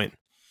Rumble win.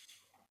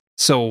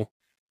 So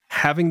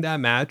having that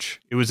match,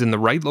 it was in the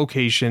right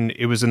location,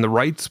 it was in the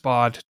right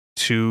spot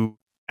to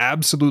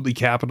absolutely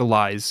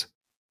capitalize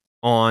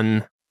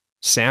on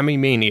Sami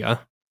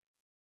Mania.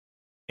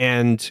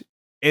 And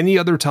any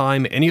other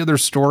time, any other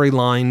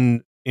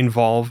storyline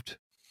involved,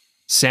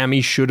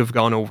 Sami should have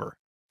gone over.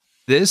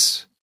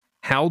 This,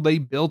 how they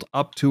built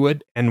up to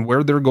it and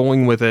where they're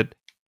going with it,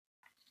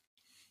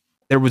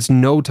 there was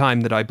no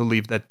time that I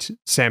believed that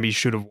Sami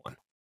should have won.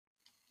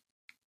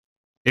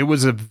 It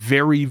was a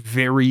very,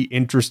 very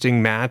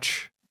interesting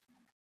match.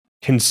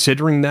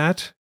 Considering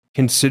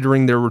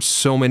there were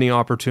so many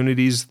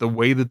opportunities, the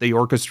way that they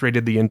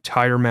orchestrated the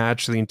entire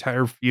match, the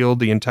entire field,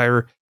 the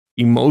entire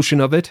emotion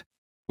of it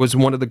was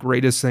one of the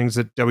greatest things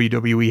that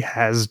WWE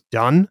has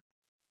done.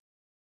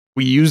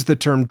 We use the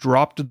term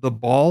dropped the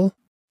ball,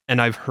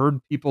 and I've heard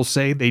people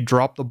say they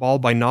dropped the ball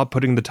by not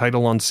putting the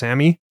title on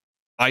Sami.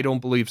 I don't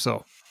believe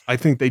so. I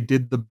think they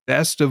did the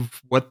best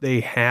of what they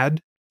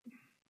had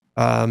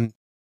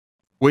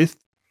with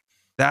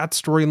that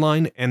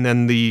storyline, and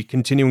then the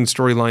continuing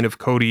storyline of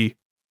Cody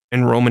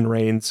and Roman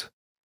Reigns.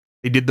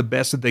 They did the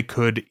best that they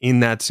could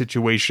in that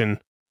situation.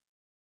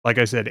 Like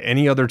I said,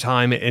 any other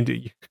time, and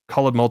you could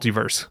call it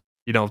multiverse.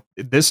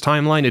 This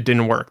timeline, it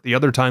didn't work. The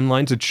other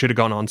timelines, it should have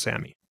gone on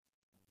Sammy.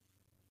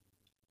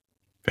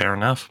 Fair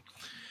enough.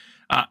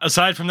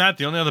 Aside from that,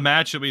 the only other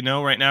match that we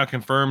know right now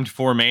confirmed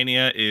for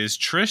Mania is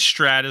Trish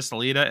Stratus,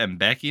 Lita, and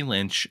Becky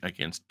Lynch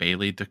against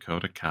Bayley,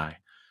 Dakota Kai,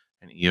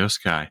 and Io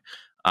Sky.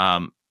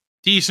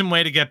 Decent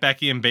way to get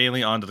Becky and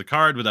Bayley onto the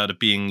card without it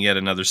being yet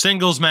another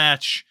singles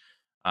match,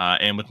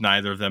 and with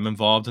neither of them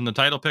involved in the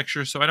title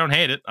picture, so I don't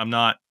hate it. I'm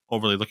not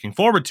overly looking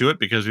forward to it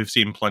because we've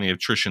seen plenty of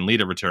Trish and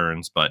Lita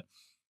returns, but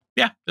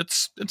yeah,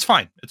 it's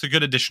fine. It's a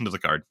good addition to the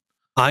card.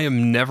 I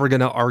am never going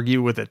to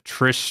argue with a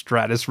Trish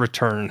Stratus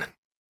return.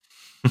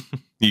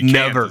 You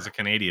can't as a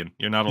Canadian.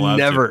 You're not allowed to.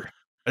 Never.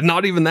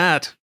 Not even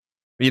that.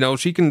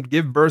 She can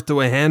give birth to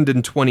a hand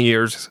in 20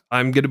 years.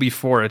 I'm going to be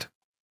for it.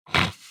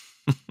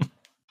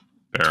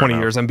 20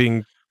 years. I'm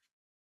being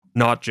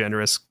not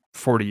generous.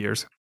 40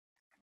 years.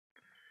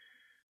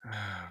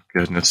 Oh,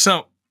 goodness.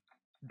 So,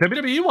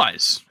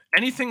 WWE-wise,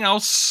 anything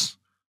else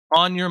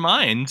on your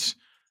mind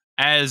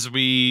as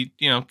we,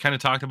 kind of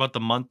talk about the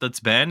month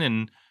that's been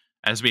and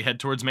as we head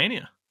towards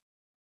Mania?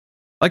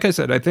 Like I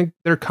said, I think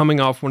they're coming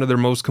off one of their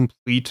most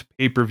complete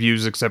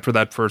pay-per-views, except for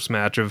that first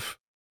match of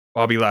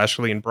Bobby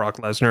Lashley and Brock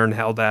Lesnar and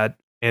how that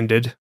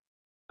ended.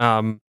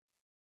 The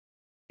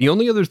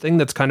only other thing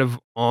that's kind of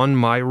on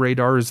my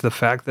radar is the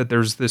fact that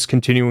there's this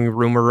continuing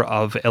rumor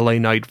of LA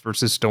Knight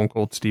versus Stone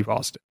Cold Steve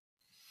Austin,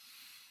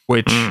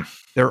 which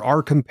there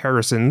are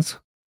comparisons.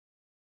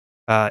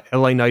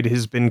 LA Knight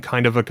has been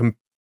kind of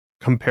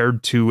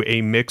compared to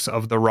a mix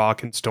of The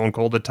Rock and Stone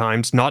Cold at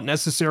times, not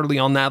necessarily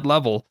on that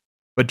level,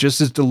 but just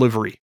his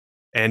delivery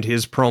and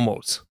his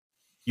promos.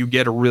 You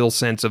get a real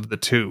sense of the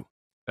two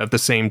at the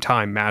same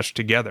time mashed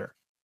together.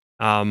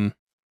 I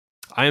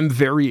am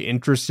very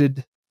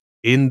interested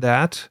in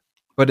that,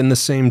 but in the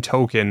same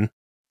token,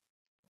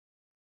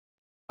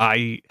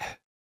 I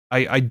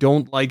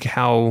don't like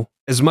how,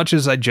 as much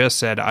as I just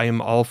said, I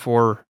am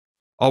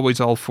always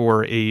all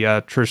for a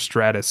Trish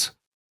Stratus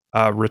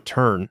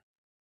return.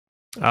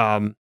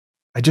 I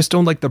just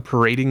don't like the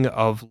parading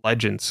of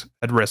legends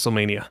at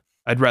WrestleMania.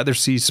 I'd rather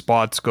see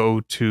spots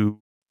go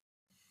to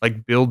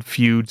build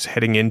feuds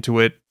heading into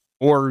it,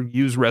 or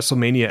use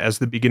WrestleMania as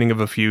the beginning of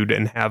a feud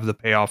and have the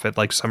payoff at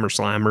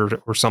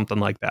SummerSlam or something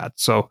like that.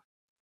 So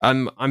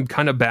I'm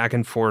kind of back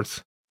and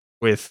forth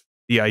with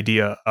the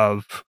idea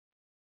of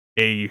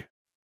a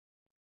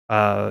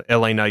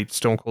LA Knight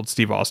Stone Cold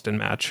Steve Austin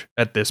match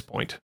at this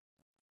point.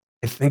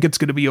 I think it's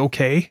going to be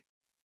okay,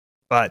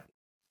 but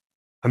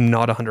I'm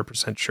not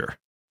 100% sure.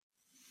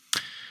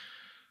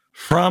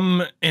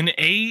 From an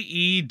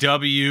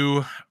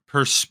AEW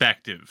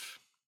perspective,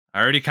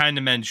 I already kind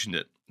of mentioned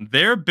it.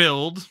 Their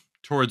build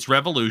towards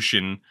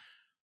Revolution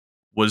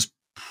was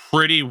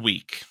pretty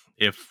weak,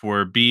 if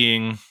we're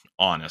being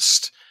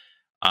honest.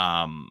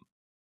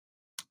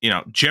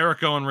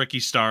 Jericho and Ricky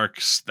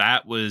Starks,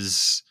 that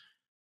was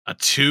a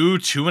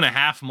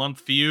 2.5 month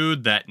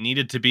feud that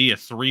needed to be a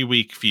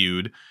 3-week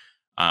feud.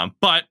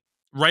 But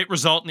right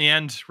result in the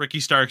end, Ricky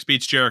Starks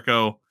beats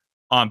Jericho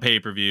on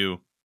pay-per-view.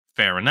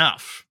 Fair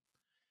enough.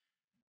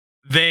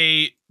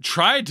 They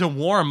tried to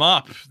warm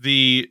up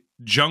the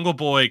Jungle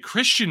Boy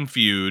Christian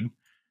feud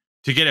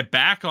to get it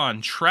back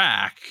on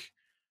track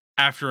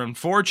after,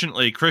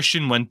 unfortunately,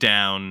 Christian went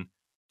down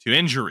to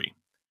injury.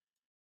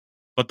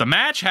 But the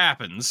match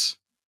happens.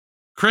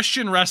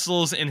 Christian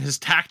wrestles in his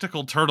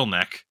tactical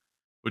turtleneck,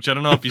 which I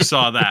don't know if you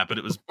saw that, but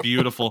it was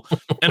beautiful.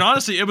 And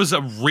honestly, it was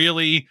a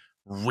really,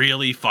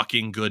 really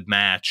fucking good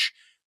match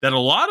that a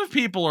lot of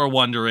people are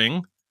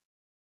wondering,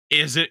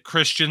 is it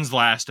Christian's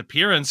last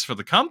appearance for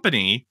the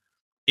company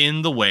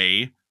in the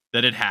way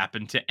that it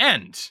happened to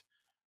end?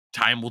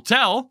 Time will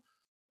tell.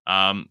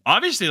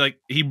 Obviously,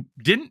 he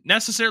didn't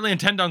necessarily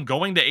intend on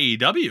going to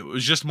AEW. It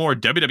was just more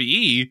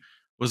WWE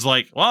was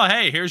like, well,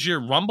 hey, here's your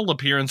Rumble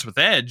appearance with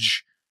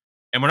Edge,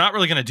 and we're not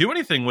really going to do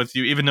anything with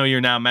you, even though you're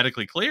now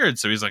medically cleared.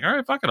 So he's like, all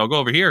right, fuck it, I'll go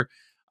over here.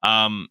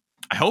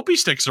 I hope he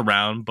sticks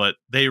around, but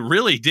they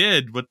really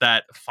did with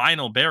that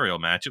final burial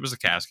match. It was a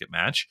casket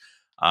match,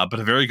 but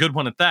a very good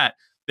one at that.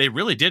 They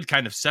really did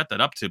kind of set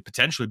that up to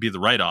potentially be the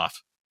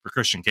write-off for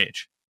Christian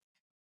Cage.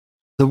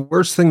 The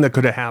worst thing that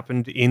could have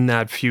happened in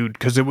that feud,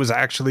 because it was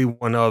actually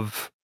one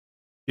of,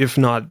 if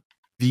not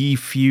the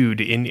feud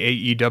in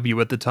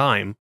AEW at the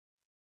time,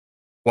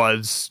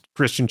 was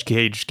Christian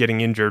Cage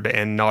getting injured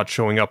and not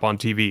showing up on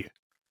TV.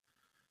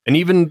 And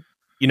even,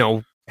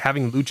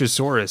 having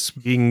Luchasaurus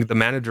being the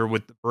manager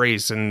with the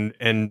brace and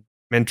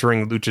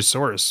mentoring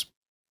Luchasaurus.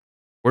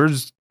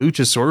 Where's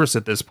Luchasaurus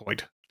at this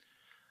point?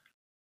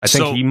 I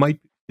think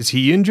is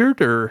he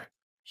injured or?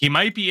 He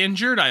might be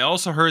injured. I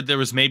also heard there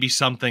was maybe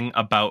something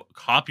about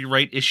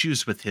copyright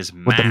issues with his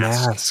mask. With the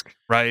mask,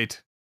 right.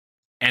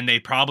 And they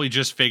probably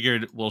just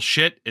figured, well,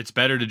 shit, it's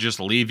better to just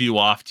leave you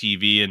off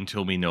TV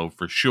until we know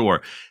for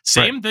sure.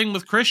 Same thing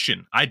with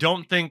Christian. I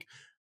don't think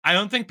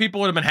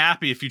people would have been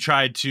happy if you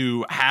tried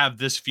to have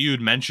this feud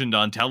mentioned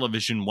on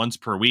television once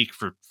per week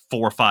for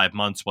 4 or 5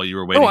 months while you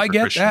were waiting for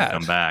Christian to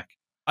come back.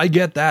 I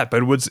get that,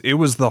 but it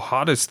was the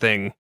hottest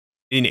thing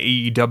in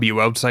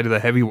AEW outside of the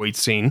heavyweight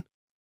scene.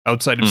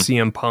 outside of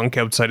CM Punk,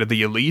 outside of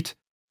the Elite.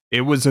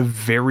 It was a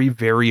very,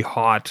 very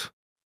hot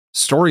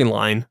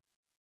storyline.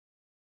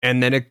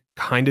 And then it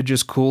kind of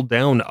just cooled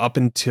down up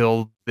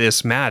until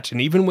this match. And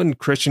even when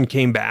Christian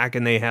came back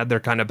and they had their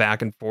kind of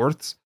back and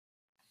forths,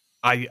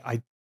 like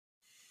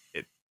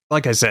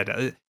I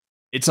said,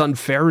 it's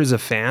unfair as a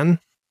fan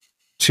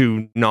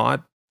to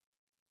not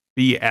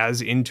be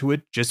as into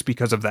it just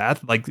because of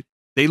that. Like,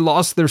 they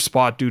lost their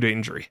spot due to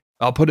injury.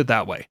 I'll put it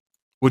that way,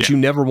 which you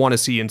never want to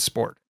see in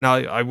sport. Now,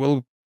 I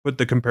will put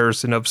the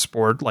comparison of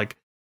sport. Like,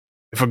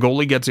 if a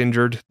goalie gets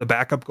injured, the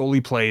backup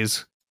goalie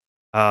plays.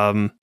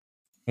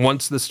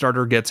 Once the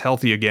starter gets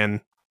healthy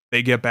again,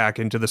 they get back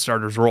into the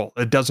starter's role.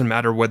 It doesn't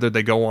matter whether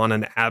they go on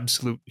an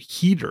absolute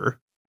heater,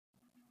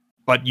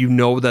 but you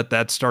know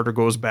that starter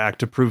goes back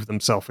to prove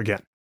themselves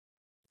again.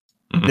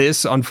 Mm-hmm.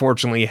 This,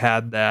 unfortunately,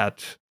 had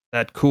that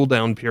cool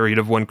down period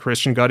of when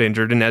Christian got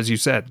injured. And as you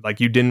said, like,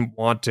 you didn't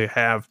want to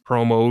have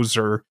promos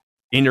or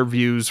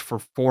interviews for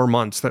 4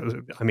 months.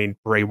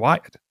 Bray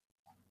Wyatt.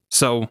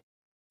 So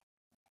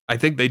I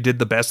think they did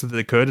the best that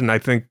they could. And I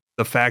think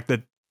the fact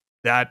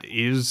that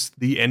is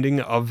the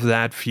ending of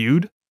that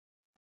feud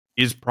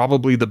is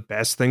probably the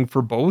best thing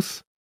for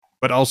both,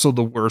 but also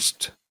the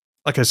worst.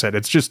 Like I said,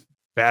 it's just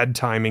bad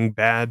timing,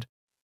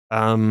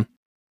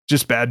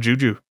 just bad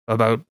juju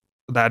about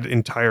that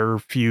entire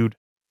feud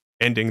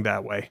ending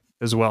that way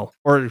as well.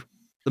 Or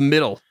the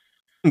middle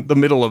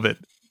of it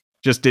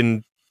just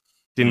didn't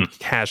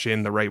cash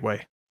in the right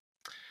way.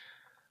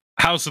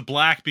 House of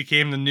Black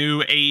became the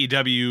new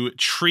AEW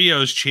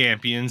Trios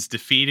champions,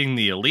 defeating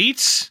the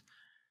Elites.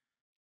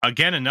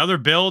 Again, another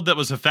build that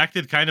was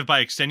affected kind of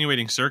by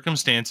extenuating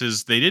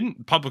circumstances. They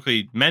didn't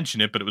publicly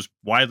mention it, but it was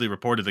widely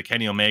reported that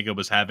Kenny Omega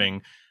was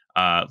having,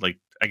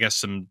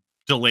 some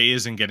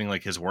delays in getting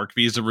his work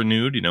visa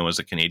renewed, as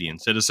a Canadian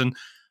citizen.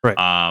 Right.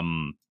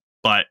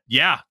 But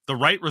yeah, the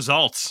right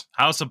results.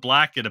 House of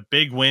Black get a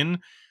big win.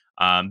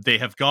 They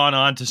have gone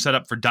on to set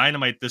up for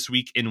Dynamite this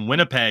week in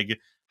Winnipeg.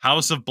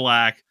 House of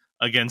Black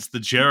against the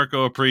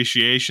Jericho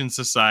Appreciation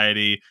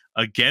Society,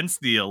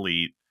 against the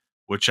Elite,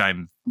 which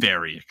I'm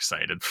very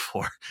excited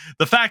for.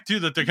 The fact, too,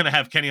 that they're going to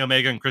have Kenny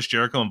Omega and Chris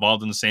Jericho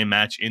involved in the same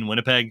match in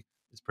Winnipeg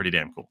is pretty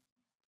damn cool.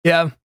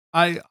 Yeah,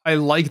 I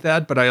like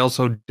that, but I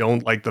also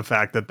don't like the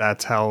fact that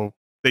that's how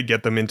they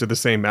get them into the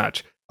same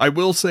match. I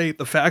will say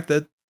the fact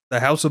that the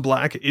House of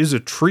Black is a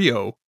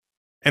trio,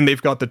 and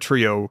they've got the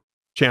trio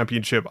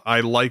championship, I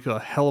like a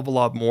hell of a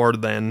lot more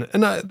than...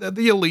 And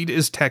the Elite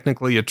is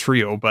technically a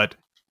trio, but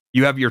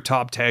you have your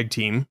top tag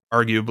team,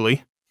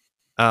 arguably,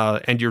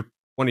 and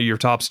one of your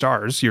top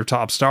stars, your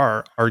top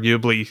star,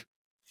 arguably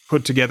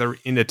put together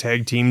in a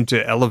tag team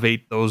to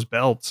elevate those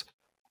belts,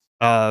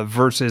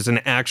 versus an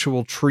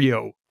actual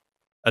trio,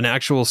 an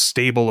actual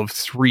stable of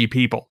 3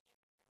 people.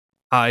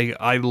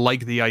 I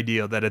like the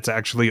idea that it's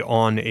actually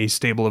on a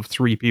stable of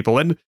 3 people,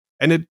 and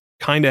it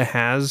kind of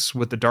has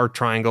with the Dark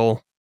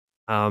Triangle,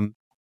 but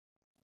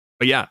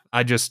yeah,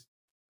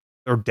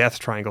 or Death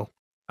Triangle.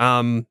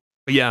 But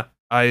yeah,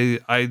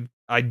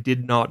 I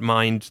did not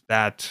mind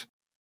that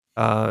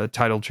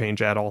title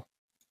change at all.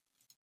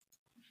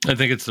 I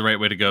think it's the right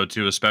way to go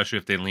too, especially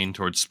if they lean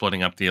towards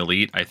splitting up the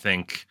Elite. I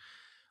think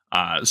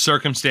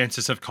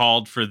circumstances have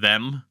called for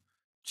them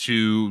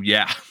to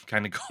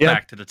kind of go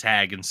back to the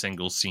tag and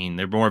singles scene.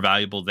 They're more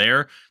valuable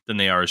there than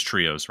they are as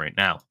trios right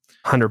now.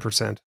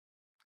 100%.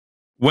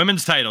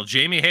 Women's title,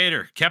 Jamie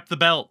Hayter kept the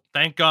belt,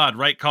 thank God.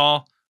 Right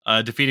call,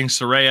 defeating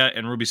Saraya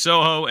and Ruby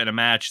Soho in a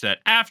match that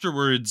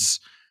afterwards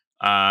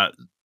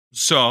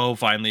Soho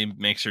finally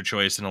makes her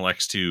choice and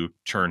elects to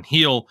turn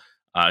heel.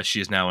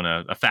 She is now in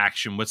a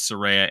faction with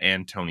Saraya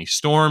and Toni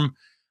Storm.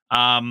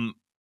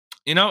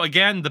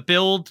 Again, the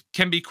build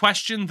can be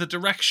questioned. The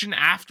direction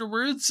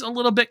afterwards a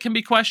little bit can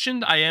be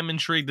questioned. I am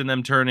intrigued in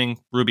them turning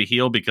Ruby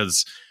heel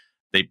because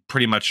they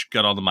pretty much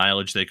got all the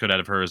mileage they could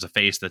out of her as a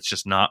face that's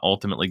just not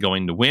ultimately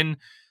going to win.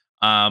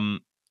 A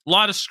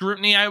lot of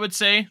scrutiny, I would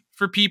say,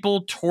 for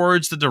people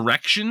towards the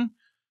direction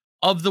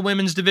of the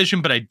women's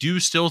division, but I do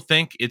still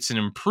think it's an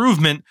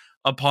improvement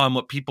upon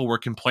what people were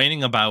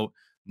complaining about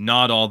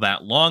not all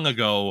that long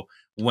ago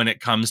when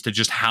it comes to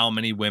just how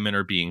many women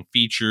are being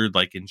featured.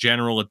 Like, in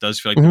general, it does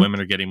feel like the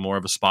women are getting more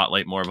of a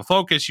spotlight, more of a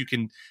focus. You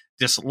can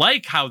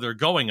dislike how they're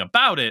going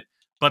about it,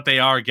 but they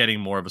are getting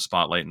more of a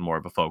spotlight and more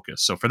of a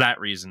focus. So for that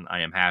reason, I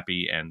am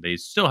happy, and they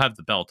still have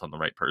the belt on the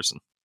right person.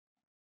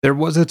 There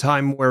was a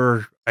time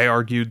where I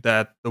argued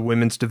that the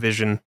women's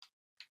division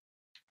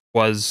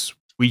was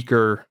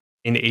weaker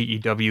in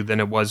AEW than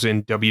it was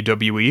in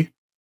WWE.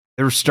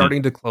 They're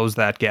starting to close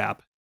that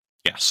gap.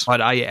 Yes.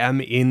 But I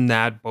am in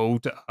that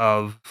boat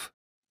of,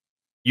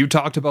 you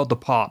talked about the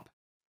pop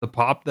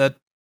that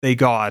they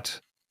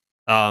got,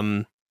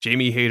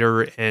 Jamie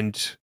Hayter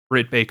and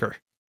Britt Baker.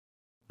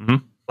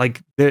 Mm-hmm.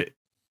 Like,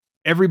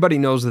 everybody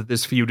knows that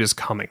this feud is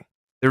coming.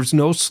 There's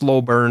no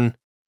slow burn.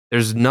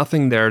 There's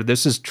nothing there.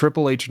 This is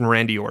Triple H and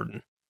Randy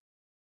Orton.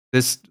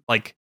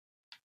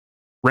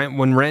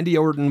 When Randy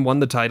Orton won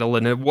the title,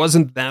 and it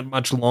wasn't that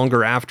much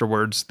longer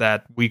afterwards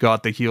that we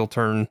got the heel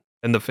turn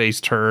and the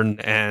face turn,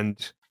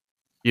 and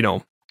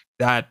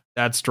that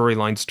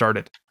storyline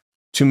started.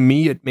 To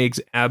me, it makes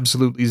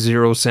absolutely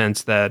zero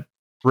sense that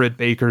Britt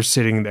Baker's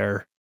sitting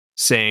there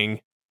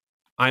saying,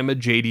 I'm a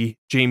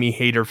Jamie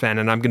Hayter fan,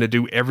 and I'm going to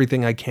do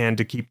everything I can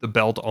to keep the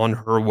belt on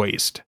her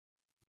waist,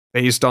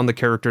 based on the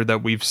character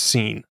that we've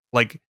seen.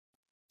 Like,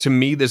 to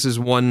me, this is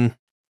one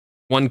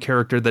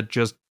character that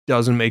just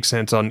doesn't make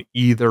sense on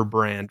either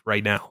brand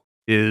right now,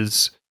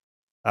 is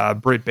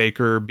Britt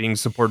Baker being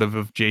supportive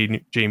of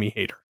Jamie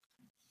Hayter.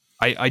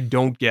 I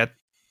don't get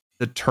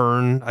the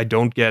turn. I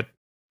don't get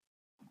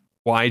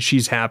why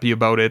she's happy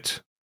about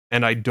it,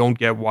 and I don't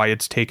get why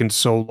it's taken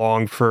so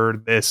long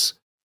for this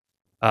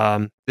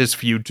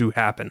feud to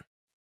happen.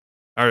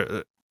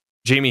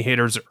 Jamie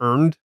Hayter's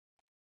earned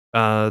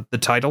the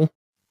title,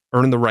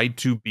 earned the right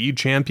to be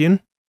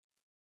champion,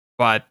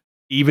 but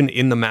even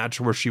in the match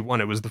where she won,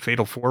 it was the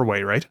Fatal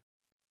 4-Way, right?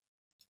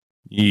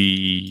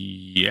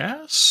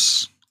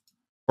 Yes.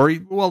 Or,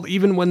 well,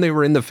 even when they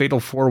were in the Fatal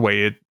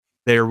 4-Way,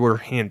 there were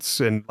hints,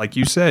 and like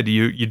you said,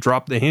 you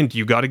dropped the hint,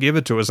 you got to give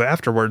it to us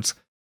afterwards.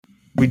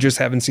 We just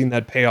haven't seen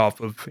that payoff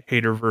of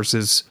Hayter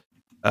versus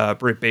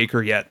Britt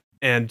Baker yet.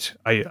 And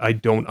I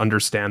don't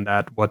understand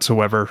that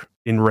whatsoever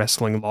in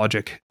wrestling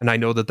logic. And I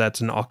know that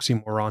that's an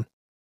oxymoron.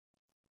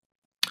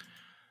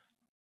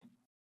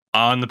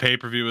 On the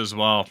pay-per-view as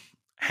well,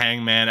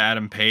 Hangman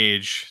Adam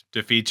Page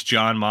defeats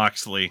Jon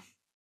Moxley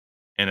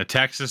in a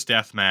Texas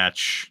death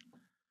match.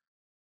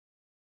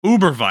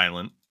 Uber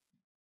violent,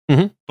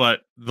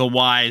 but the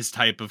wise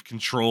type of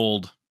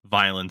controlled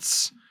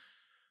violence.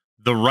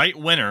 The right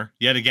winner,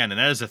 yet again, and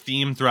that is a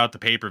theme throughout the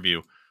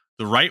pay-per-view,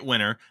 the right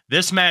winner.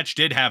 This match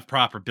did have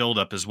proper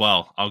build-up as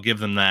well. I'll give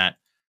them that.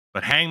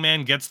 But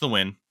Hangman gets the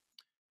win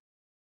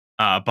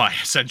by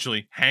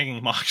essentially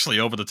hanging Moxley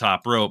over the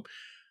top rope.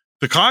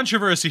 The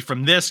controversy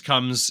from this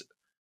comes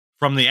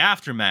from the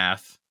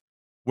aftermath,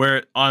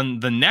 where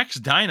on the next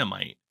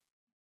Dynamite,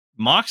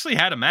 Moxley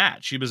had a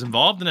match. He was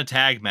involved in a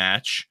tag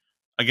match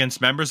against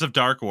members of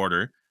Dark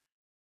Order.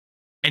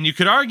 And you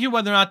could argue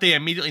whether or not they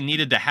immediately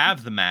needed to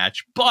have the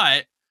match,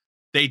 but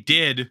they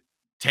did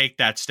take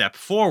that step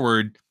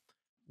forward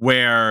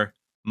where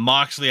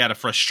Moxley had a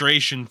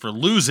frustration for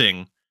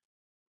losing.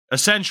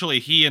 Essentially,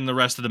 he and the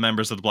rest of the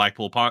members of the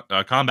Blackpool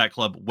Combat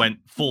Club went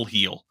full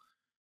heel.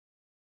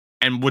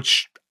 And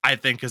which I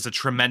think is a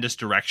tremendous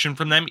direction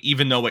from them,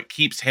 even though it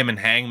keeps him and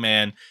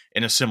Hangman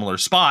in a similar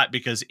spot,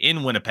 because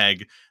in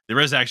Winnipeg,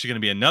 there is actually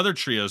going to be another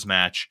trios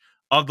match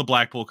of the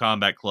Blackpool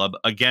Combat Club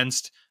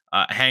against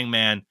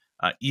Hangman,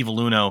 Evil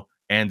Uno,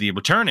 and the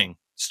returning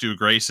Stu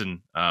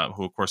Grayson,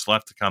 who of course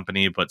left the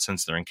company, but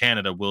since they're in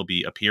Canada, will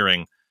be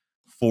appearing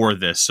for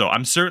this. So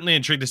I'm certainly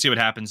intrigued to see what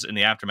happens in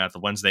the aftermath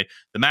of Wednesday.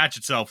 The match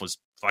itself was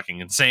fucking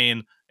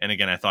insane, and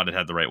again, I thought it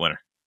had the right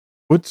winner.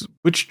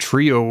 Which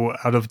trio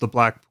out of the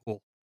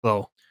Blackpool,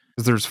 though?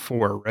 Because there's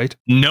 4, right?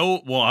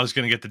 No, well, I was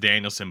going to get the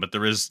Danielson, but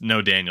there is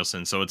no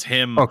Danielson, so it's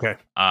him, okay,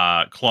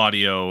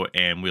 Claudio,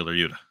 and Wheeler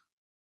Yuta.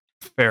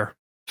 Fair.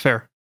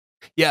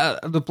 Yeah,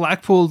 the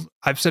Blackpool,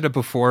 I've said it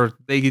before,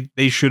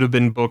 they should have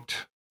been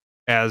booked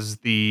as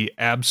the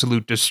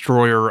absolute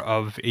destroyer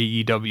of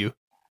AEW.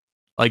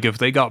 Like, if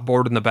they got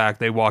bored in the back,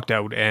 they walked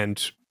out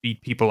and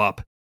beat people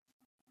up.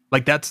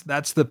 Like, that's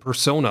the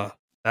persona.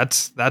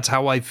 That's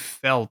how I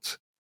felt.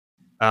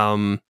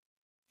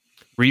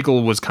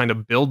 Regal was kind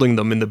of building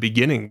them in the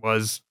beginning,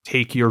 was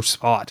take your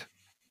spot.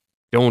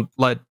 Don't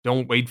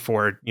wait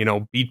for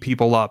it, beat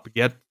people up,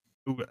 get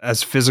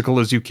as physical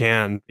as you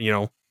can,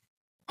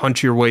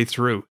 punch your way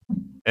through.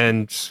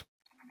 And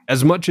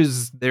as much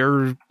as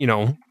they're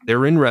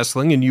in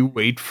wrestling and you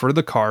wait for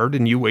the card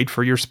and you wait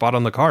for your spot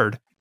on the card,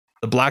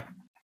 the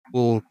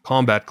Blackpool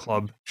Combat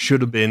Club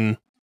should have been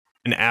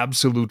an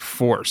absolute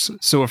force.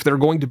 So if they're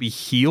going to be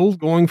heel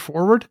going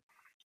forward,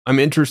 I'm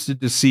interested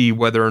to see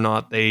whether or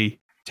not they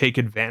take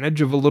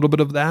advantage of a little bit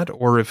of that,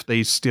 or if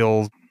they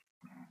still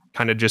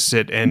kind of just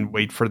sit and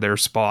wait for their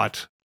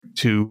spot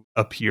to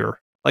appear.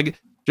 Like,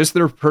 just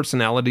their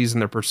personalities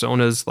and their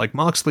personas. Like,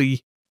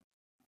 Moxley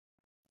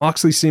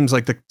seems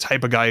like the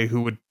type of guy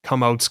who would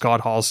come out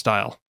Scott Hall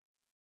style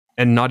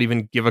and not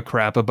even give a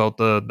crap about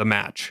the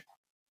match.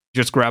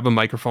 Just grab a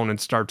microphone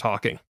and start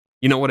talking.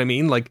 You know what I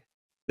mean? Like,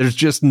 there's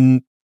just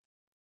the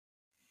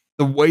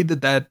way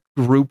that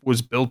group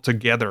was built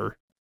together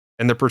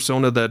and the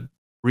persona that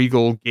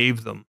Regal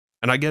gave them.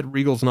 And I get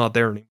Regal's not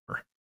there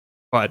anymore,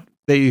 but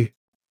they're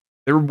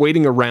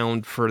waiting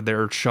around for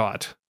their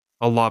shot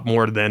a lot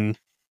more than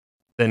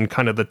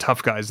kind of the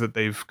tough guys that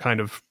they've kind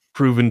of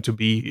proven to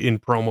be in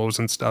promos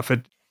and stuff.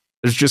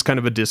 There's just kind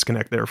of a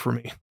disconnect there for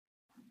me.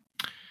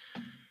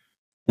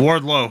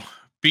 Wardlow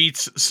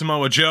beats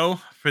Samoa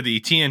Joe for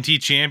the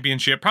TNT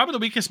Championship. Probably the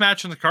weakest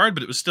match on the card,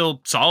 but it was still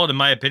solid in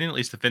my opinion. At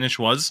least the finish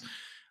was.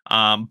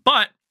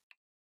 But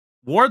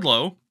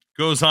Wardlow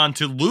goes on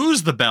to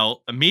lose the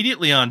belt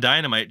immediately on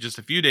Dynamite just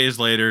a few days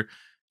later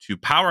to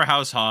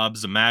Powerhouse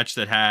Hobbs, a match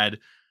that had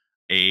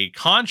a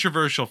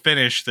controversial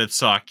finish that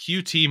saw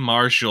QT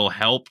Marshall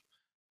help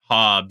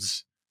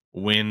Hobbs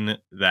win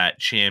that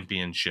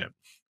championship.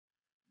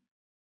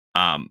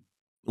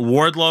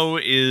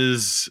 Wardlow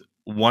is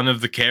one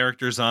of the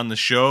characters on the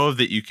show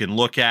that you can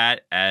look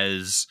at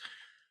as,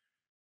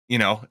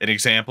 an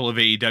example of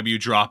AEW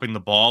dropping the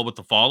ball with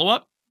the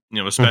follow-up,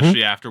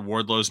 especially after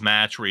Wardlow's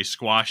match where he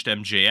squashed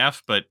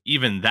MJF. But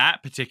even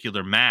that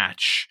particular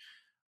match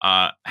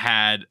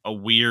had a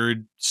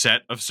weird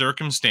set of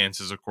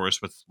circumstances, of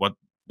course, with what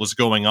was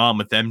going on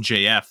with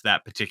MJF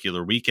that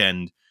particular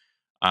weekend.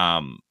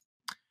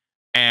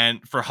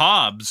 And for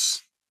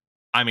Hobbs,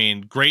 I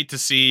mean, great to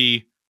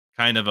see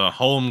kind of a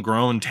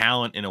homegrown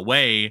talent in a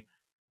way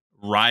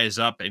rise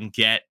up and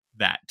get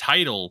that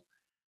title.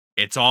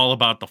 It's all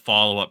about the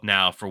follow-up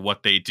now for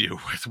what they do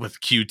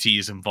with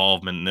QT's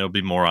involvement, and there'll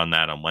be more on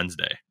that on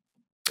Wednesday.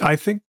 I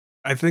think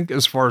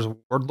as far as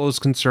Wardlow's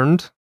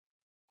concerned,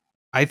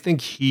 I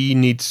think he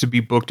needs to be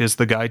booked as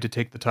the guy to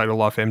take the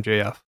title off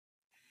MJF.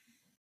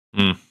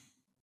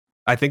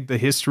 I think the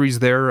history's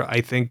there.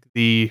 I think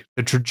the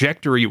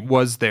trajectory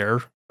was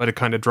there, but it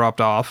kind of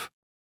dropped off.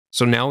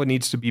 So now it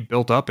needs to be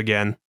built up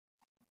again.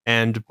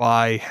 And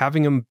by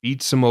having him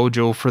beat Samoa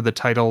Joe for the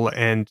title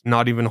and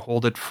not even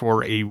hold it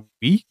for a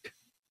week,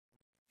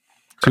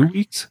 2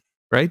 weeks,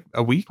 right?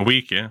 A week? A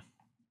week, yeah.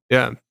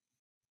 Yeah.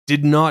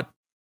 Did not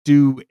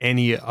do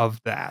any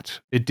of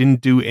that. It didn't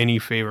do any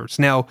favors.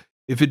 Now,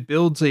 if it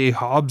builds a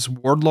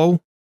Hobbs-Wardlow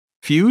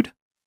feud,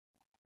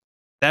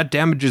 that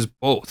damages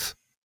both.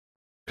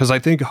 Because I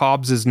think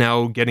Hobbs is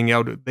now getting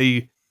out.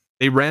 They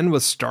ran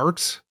with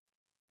Starks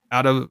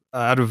out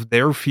of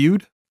their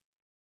feud.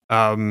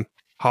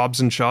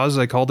 Hobbs and Shaw, as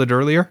I called it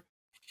earlier.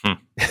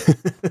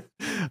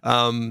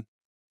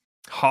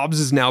 Hobbs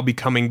is now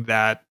becoming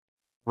that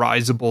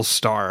risable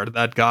star,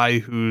 that guy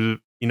who,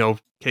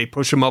 okay,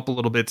 push him up a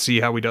little bit, see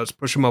how he does.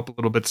 Push him up a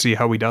little bit, see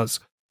how he does.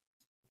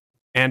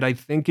 And I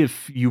think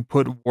if you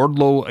put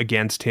Wardlow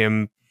against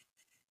him,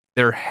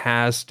 there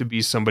has to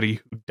be somebody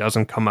who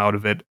doesn't come out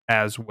of it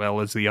as well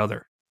as the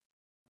other.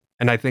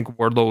 And I think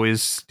Wardlow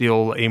is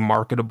still a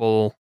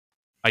marketable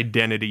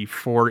identity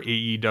for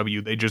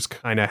AEW. They just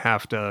kind of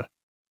have to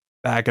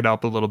back it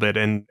up a little bit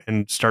and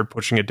start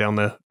pushing it down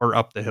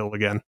up the hill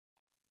again.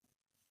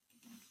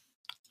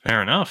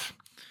 Fair enough.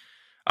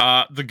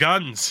 The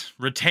Guns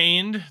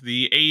retained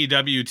the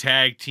AEW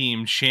Tag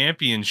Team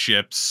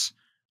Championships,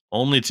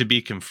 only to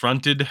be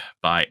confronted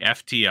by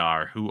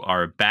FTR, who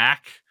are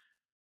back.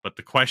 But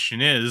the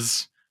question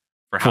is,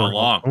 for how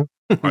long?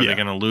 Are they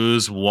going to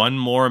lose one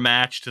more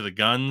match to the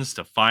Guns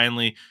to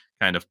finally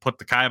kind of put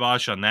the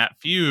kibosh on that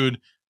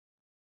feud,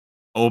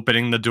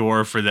 opening the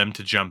door for them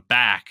to jump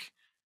back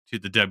to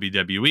the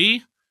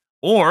WWE?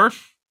 Or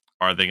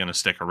are they going to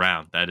stick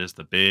around? That is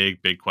the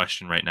big, big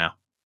question right now.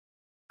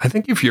 I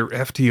think if you're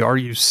FTR,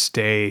 you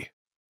stay.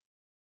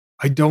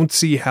 I don't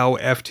see how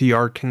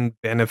FTR can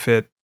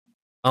benefit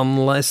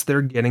unless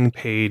they're getting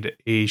paid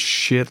a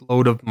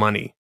shitload of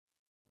money.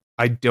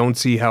 I don't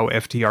see how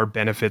FTR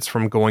benefits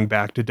from going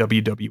back to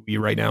WWE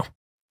right now.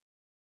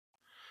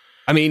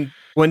 I mean,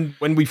 when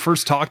we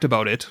first talked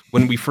about it,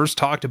 when we first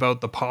talked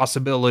about the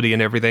possibility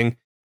and everything,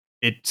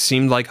 it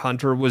seemed like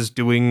Hunter was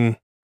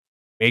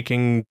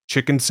making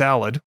chicken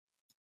salad.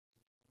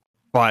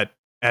 But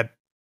at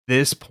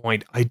this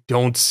point, I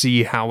don't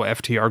see how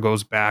FTR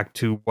goes back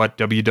to what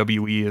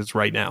WWE is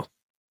right now.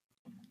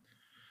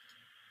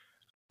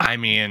 I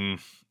mean,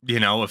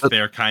 if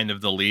they're kind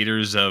of the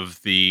leaders of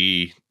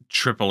the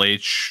Triple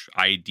H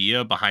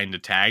idea behind the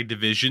tag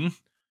division,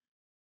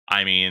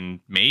 I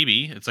mean,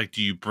 maybe. It's like,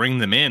 do you bring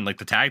them in? Like,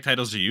 the tag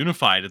titles are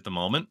unified at the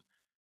moment.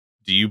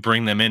 Do you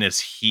bring them in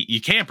as you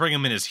can't bring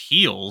them in as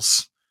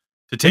heels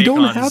to take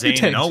on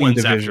Zayn and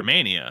Owens after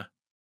Mania.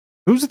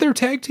 Who's their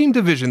tag team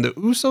division? The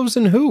Usos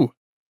and who?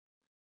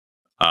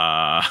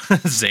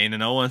 Zayn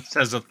and Owens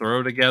has a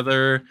throw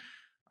together.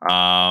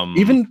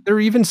 They're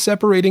even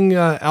separating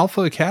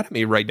Alpha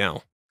Academy right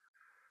now.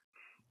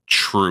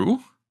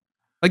 True.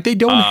 Like, they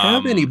don't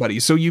have anybody.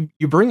 So you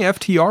bring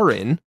FTR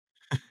in,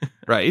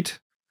 right?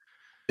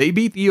 They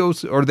beat the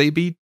Usos, or they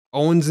beat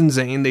Owens and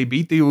Zayn. They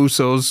beat the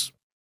Usos,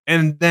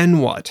 and then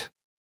what?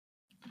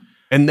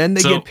 And then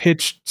they get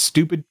pitched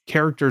stupid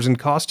characters and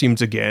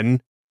costumes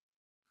again.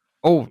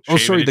 Oh,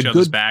 sorry. The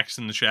Good backs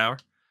in the shower.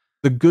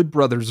 The Good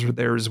Brothers are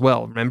there as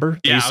well. Remember?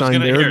 Yeah, I was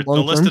going to hear the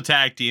list of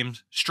tag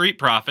teams: Street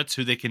Profits,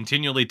 who they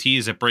continually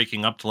tease at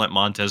breaking up to let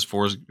Montez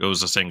Ford go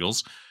as a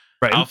singles.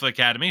 Right. Alpha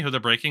Academy, who they're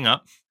breaking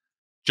up.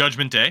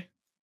 Judgment Day.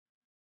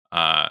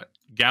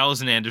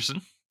 Gallows and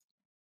Anderson.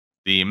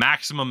 The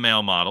Maximum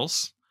Male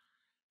Models.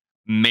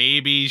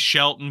 Maybe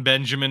Shelton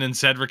Benjamin and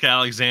Cedric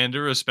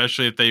Alexander,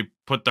 especially if they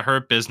put the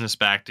Hurt Business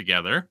back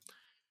together.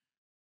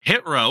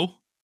 Hit Row.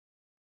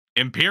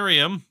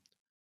 Imperium.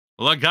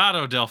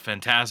 Legado del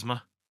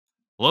Fantasma.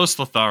 Los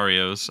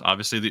Lotharios,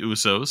 obviously the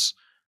Usos,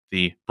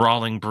 the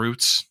Brawling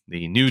Brutes,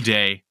 the New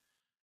Day,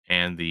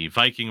 and the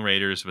Viking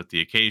Raiders with the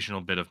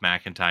occasional bit of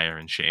McIntyre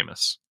and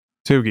Sheamus.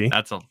 Toogie.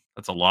 That's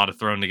a lot of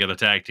thrown together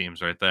tag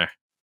teams right there.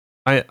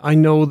 I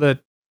know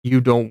that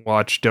you don't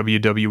watch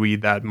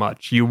WWE that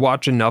much. You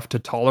watch enough to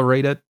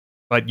tolerate it,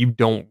 but you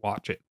don't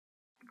watch it.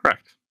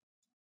 Correct.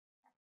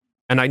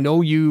 And I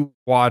know you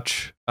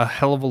watch a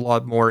hell of a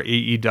lot more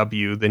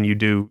AEW than you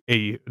do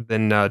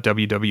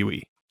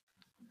WWE.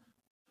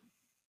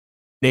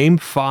 Name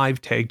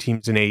 5 tag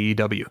teams in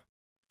AEW.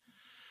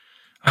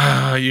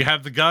 You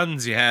have the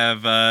Guns. You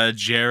have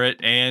Jarrett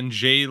and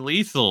Jay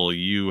Lethal.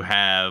 You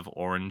have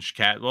Orange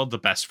Cat. Well, the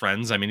Best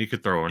Friends. I mean, you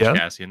could throw Orange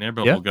Cassidy in there,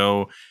 but we'll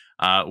go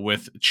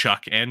with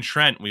Chuck and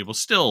Trent. We will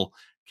still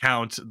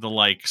count the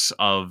likes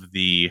of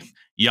the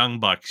Young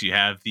Bucks. You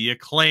have the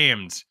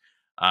Acclaimed.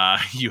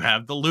 You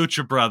have the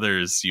Lucha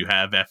Brothers. You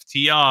have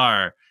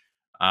FTR.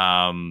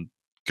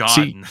 God,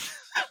 see,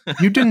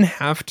 you didn't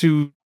have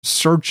to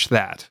search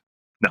that.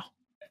 No.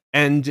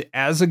 And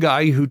as a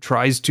guy who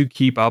tries to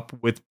keep up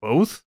with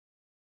both,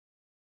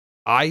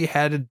 I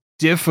had a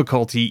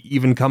difficulty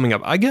even coming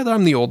up. I get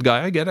I'm the old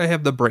guy. I get I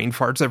have the brain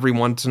farts every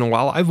once in a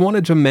while. I've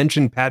wanted to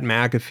mention Pat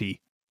McAfee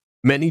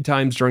many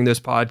times during this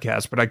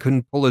podcast, but I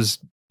couldn't pull his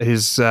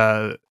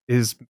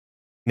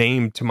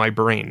name to my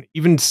brain.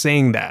 Even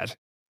saying that,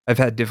 I've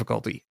had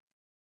difficulty.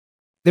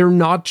 They're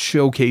not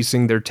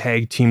showcasing their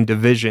tag team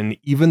division,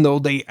 even though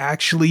they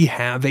actually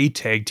have a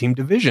tag team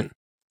division.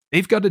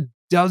 They've got a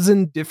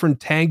dozen different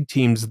tag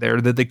teams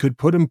there that they could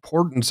put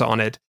importance on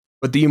it.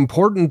 But the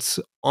importance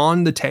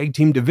on the tag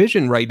team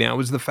division right now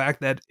is the fact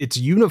that it's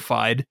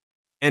unified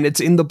and it's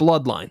in the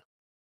bloodline.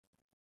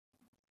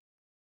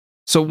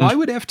 So why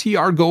would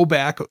FTR go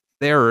back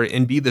there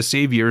and be the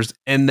saviors,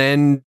 and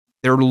then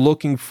they're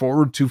looking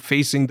forward to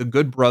facing the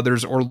Good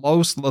Brothers or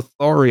Los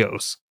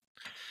Lotharios?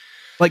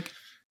 Like,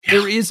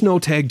 there is no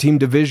tag team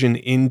division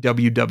in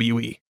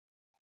WWE.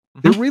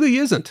 There really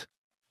isn't.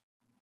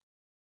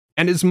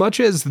 And as much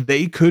as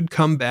they could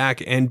come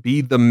back and be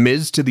the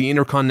Miz to the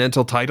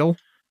Intercontinental title,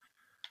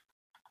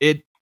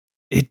 it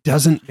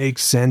doesn't make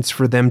sense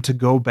for them to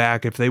go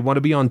back if they want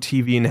to be on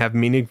TV and have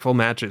meaningful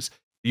matches.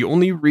 The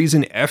only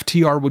reason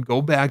FTR would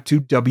go back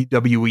to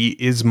WWE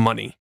is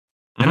money.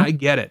 And I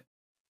get it.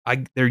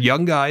 They're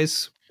young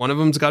guys. One of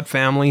them's got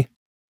family,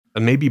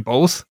 maybe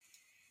both.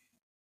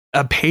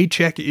 A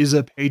paycheck is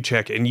a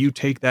paycheck, and you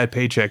take that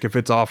paycheck if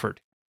it's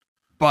offered.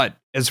 But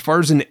as far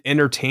as an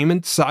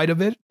entertainment side of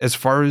it, as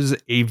far as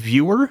a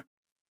viewer,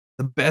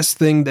 the best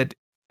thing that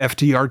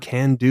FTR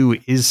can do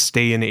is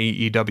stay in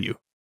AEW.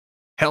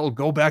 Hell,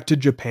 go back to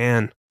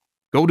Japan.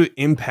 Go to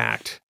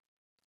Impact.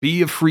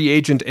 Be a free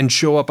agent and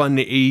show up on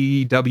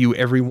the AEW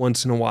every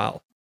once in a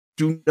while.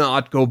 Do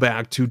not go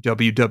back to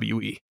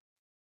WWE.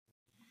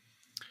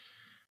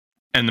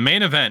 And the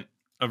main event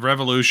of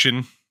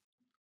Revolution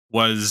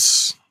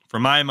was, for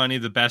my money,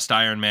 the best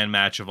Iron Man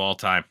match of all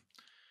time.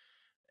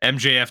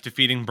 MJF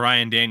defeating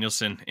Bryan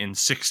Danielson in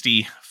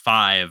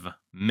 65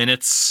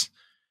 minutes.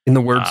 In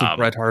the words of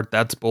Bret Hart,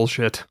 that's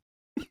bullshit.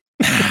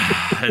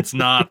 It's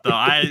not,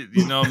 though.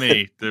 You know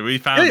me. We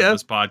found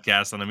this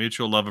podcast on a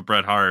mutual love of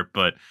Bret Hart,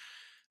 but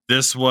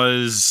this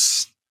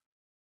was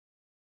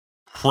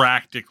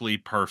practically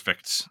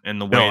perfect in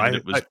the way that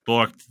it was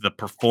booked. The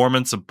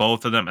performance of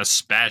both of them,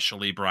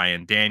 especially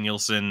Bryan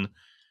Danielson.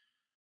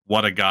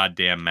 What a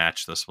goddamn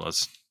match this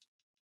was.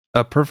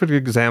 A perfect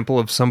example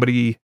of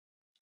somebody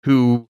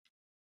who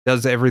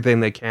does everything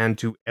they can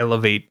to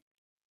elevate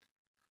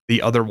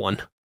the other one,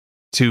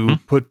 to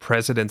put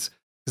precedence.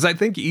 Because I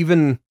think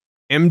even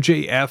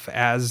MJF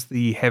as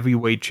the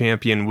heavyweight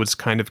champion was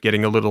kind of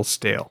getting a little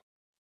stale.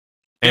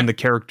 And the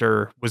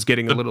character was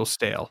getting a little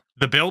stale.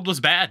 The build was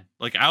bad.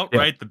 Like,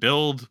 outright, the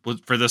build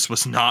for this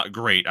was not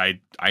great. I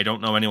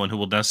don't know anyone who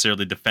will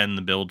necessarily defend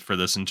the build for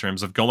this in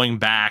terms of going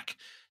back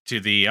to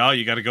the,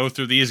 you got to go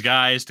through these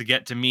guys to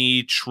get to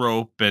me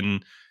trope.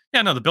 And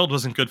the build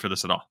wasn't good for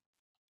this at all.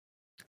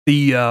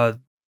 The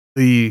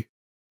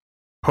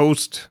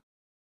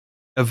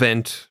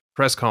post-event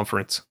press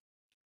conference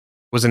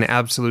was an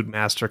absolute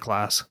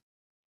masterclass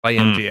by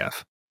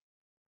MJF.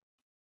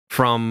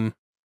 From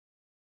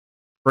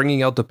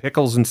bringing out the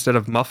pickles instead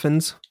of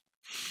muffins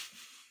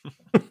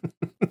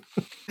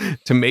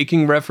to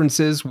making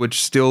references,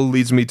 which still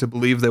leads me to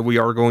believe that we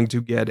are going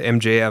to get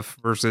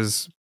MJF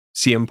versus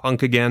CM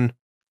Punk again.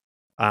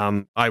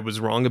 I was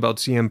wrong about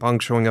CM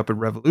Punk showing up at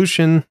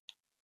Revolution.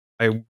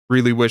 I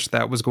really wish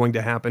that was going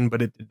to happen,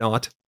 but it did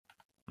not.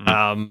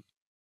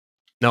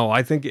 No,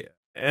 I think,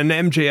 and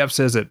MJF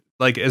says it,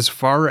 like, as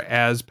far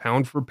as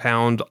pound for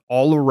pound,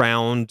 all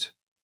around,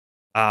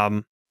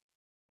 I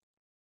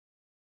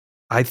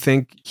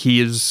think he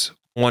is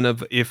one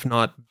of, if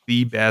not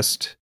the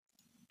best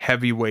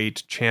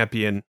heavyweight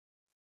champion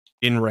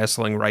in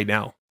wrestling right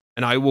now.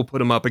 And I will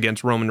put him up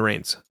against Roman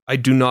Reigns. I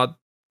do not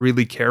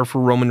really care for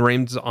Roman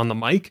Reigns on the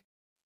mic.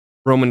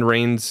 Roman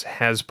Reigns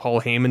has Paul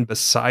Heyman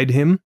beside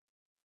him,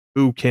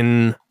 who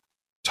can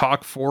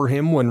talk for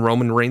him when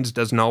Roman Reigns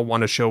does not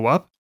want to show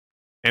up.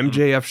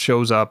 MJF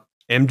shows up.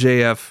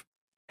 MJF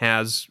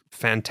has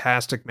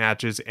fantastic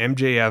matches.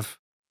 MJF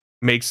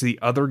makes the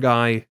other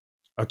guy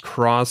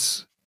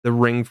across the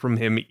ring from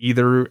him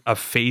either a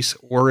face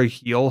or a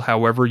heel,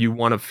 however you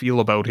want to feel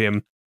about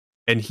him,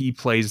 and he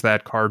plays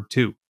that card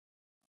too.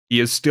 He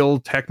is still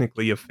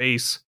technically a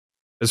face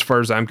as far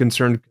as I'm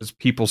concerned, because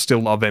people still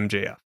love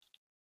MJF.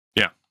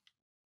 Yeah.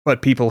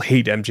 but people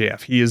hate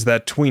MJF. He is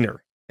that tweener,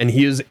 and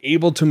he is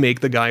able to make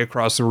the guy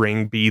across the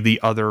ring be the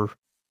other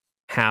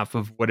half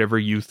of whatever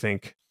you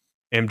think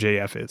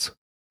MJF is.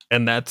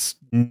 And that's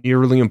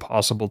nearly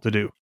impossible to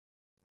do.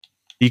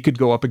 He could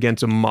go up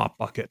against a mop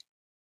bucket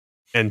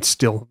and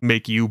still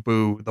make you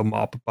boo the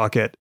mop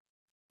bucket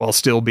while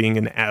still being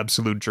an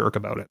absolute jerk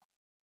about it.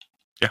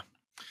 Yeah.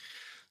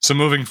 So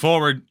moving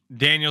forward,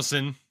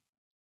 Danielson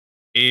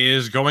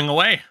is going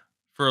away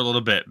for a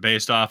little bit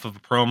based off of a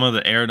promo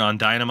that aired on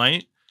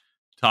Dynamite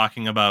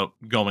talking about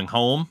going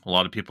home. A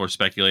lot of people are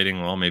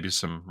speculating, well, maybe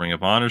some Ring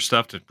of Honor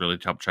stuff to really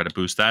help try to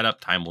boost that up.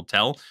 Time will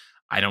tell.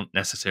 I don't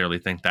necessarily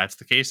think that's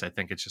the case. I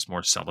think it's just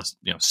more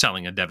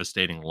selling a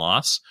devastating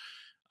loss.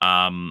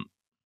 And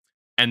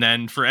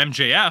then for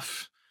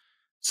MJF,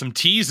 some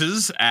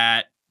teases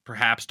at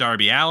perhaps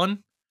Darby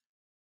Allin,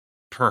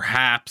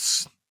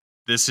 perhaps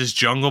this is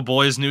Jungle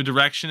Boy's new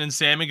direction and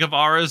Sammy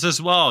Guevara's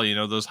as well. You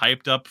know, those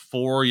hyped up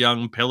 4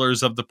 young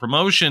pillars of the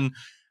promotion.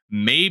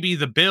 Maybe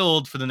the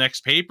build for the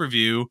next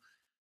pay-per-view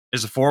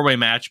is a 4-way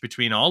match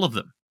between all of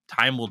them.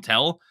 Time will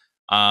tell.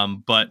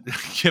 But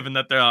given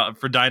that they're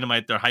for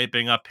Dynamite, they're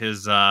hyping up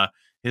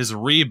his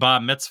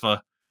Reba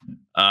Mitzvah.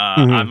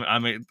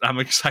 I'm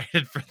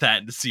excited for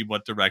that to see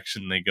what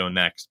direction they go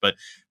next. But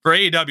for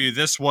AEW,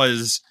 this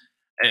was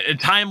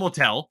time will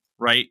tell,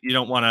 right? You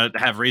don't want to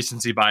have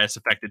recency bias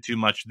affected too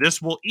much.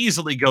 This will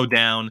easily go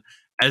down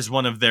as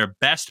one of their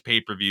best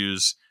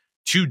pay-per-views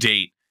to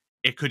date.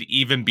 It could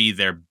even be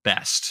their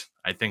best.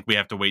 I think we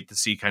have to wait to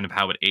see kind of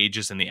how it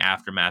ages in the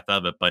aftermath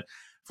of it. But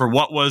for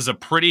what was a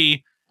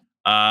pretty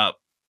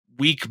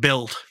weak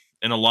build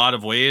in a lot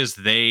of ways,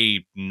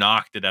 they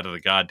knocked it out of the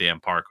goddamn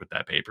park with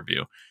that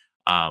pay-per-view.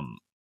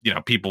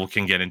 People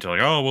can get into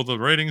like, oh, well, the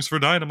ratings for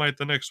Dynamite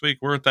the next week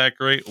weren't that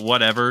great.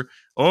 Whatever.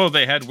 Oh,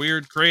 they had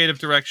weird creative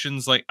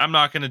directions. Like, I'm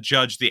not going to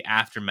judge the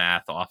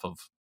aftermath off of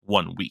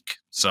 1 week.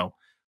 So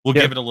we'll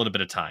give it a little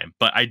bit of time.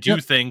 But I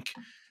do think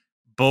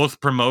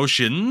both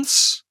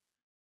promotions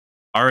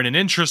are in an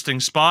interesting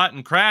spot.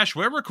 And Crash,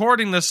 we're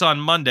recording this on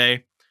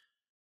Monday.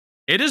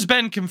 It has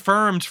been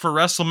confirmed for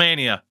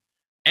WrestleMania.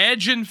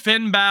 Edge and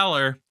Finn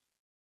Balor,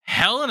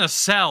 Hell in a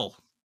Cell.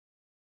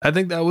 I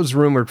think that was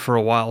rumored for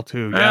a while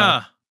too.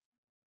 Yeah.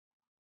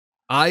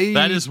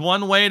 That is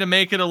one way to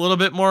make it a little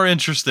bit more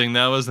interesting,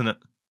 though, isn't it?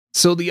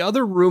 So the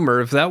other rumor,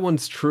 if that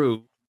one's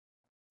true,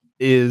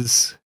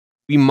 is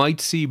we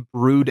might see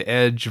Brood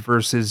Edge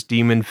versus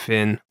Demon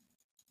Finn.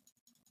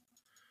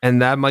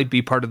 And that might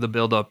be part of the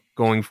build-up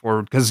going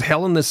forward, because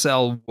Hell in the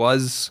Cell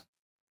was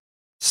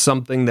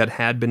something that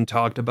had been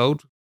talked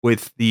about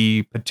with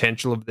the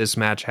potential of this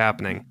match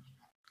happening.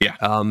 Yeah.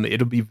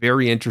 It'll be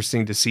very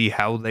interesting to see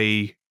how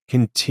they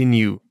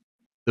continue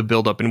the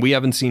build-up. And we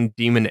haven't seen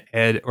Demon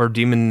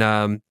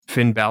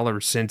Finn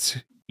Balor since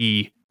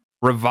he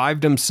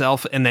revived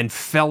himself and then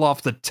fell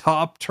off the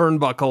top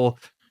turnbuckle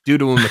due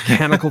to a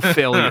mechanical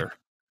failure.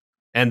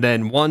 And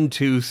then 1,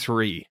 2,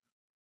 3.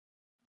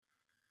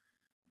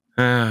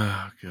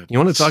 Oh, goodness. You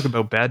want to talk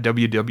about bad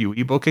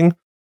WWE booking?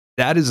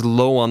 That is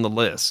low on the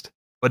list,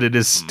 but it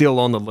is still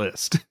on the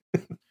list.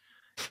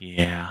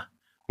 Yeah.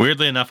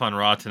 Weirdly enough, on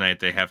Raw tonight,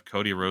 they have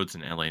Cody Rhodes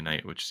and LA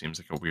Knight, which seems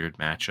like a weird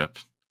matchup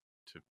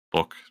to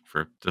book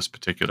for this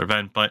particular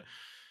event. But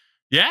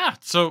yeah,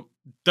 so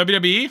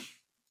WWE,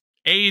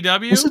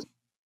 AEW.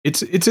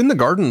 It's in the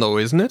Garden, though,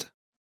 isn't it?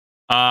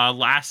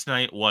 Last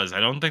night was. I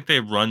don't think they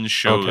run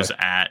shows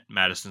at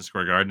Madison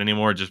Square Garden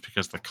anymore just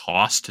because the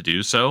cost to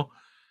do so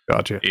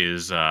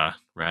is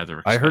rather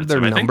expensive. I heard their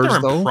numbers, I think they're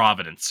in though.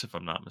 Providence, if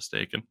I'm not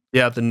mistaken.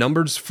 Yeah, the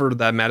numbers for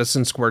that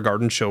Madison Square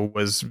Garden show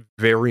was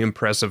very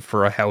impressive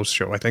for a house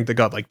show. I think they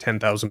got like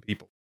 10,000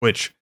 people,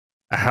 which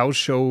a house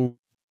show,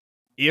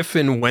 if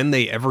and when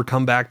they ever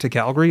come back to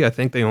Calgary, I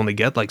think they only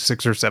get like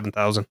 6,000 or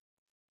 7,000.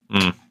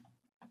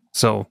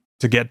 So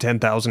to get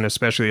 10,000,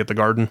 especially at the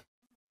Garden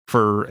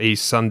for a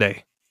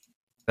Sunday,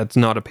 that's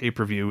not a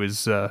pay-per-view,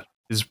 is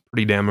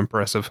pretty damn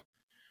impressive.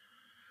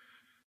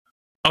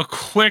 A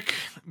quick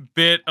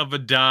bit of a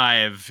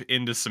dive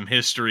into some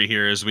history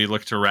here as we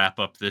look to wrap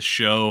up this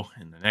show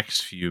in the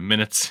next few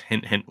minutes.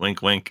 Hint, hint,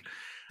 wink, wink.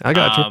 I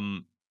got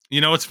you.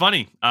 It's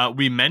funny.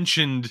 We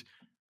mentioned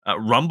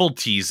Rumble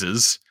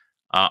teases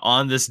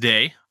on this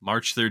day,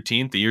 March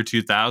 13th, the year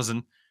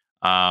 2000,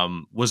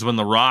 was when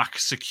The Rock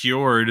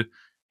secured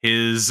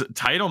his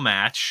title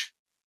match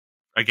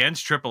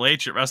against Triple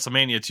H at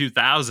WrestleMania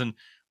 2000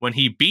 when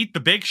he beat the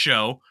Big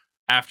Show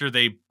after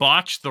they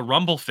botched the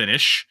Rumble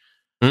finish.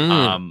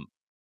 And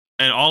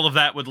all of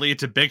that would lead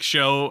to Big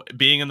Show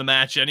being in the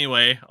match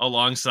anyway,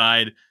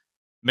 alongside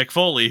Mick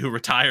Foley, who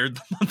retired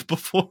the month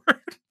before.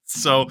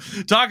 So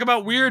talk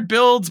about weird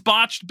builds,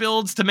 botched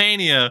builds to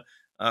Mania.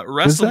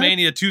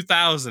 WrestleMania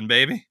 2000,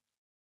 baby.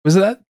 Was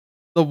that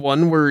the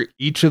one where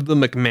each of the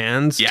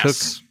McMahons took?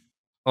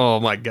 Oh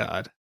my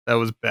God. That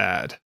was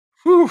bad.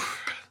 Whew.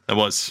 It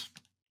was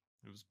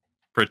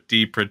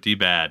pretty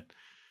bad.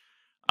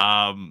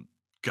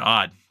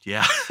 God,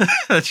 yeah.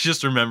 That's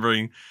just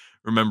remembering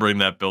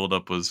that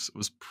buildup was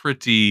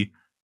pretty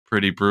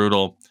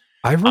brutal.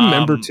 I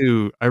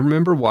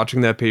remember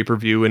watching that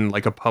pay-per-view in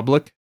like a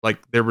public,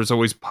 like there was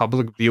always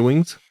public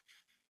viewings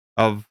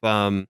of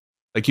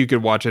like you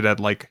could watch it at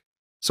like,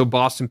 so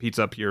Boston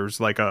Pizza up here is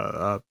like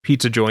a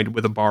pizza joint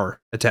with a bar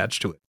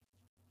attached to it.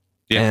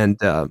 Yeah.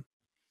 And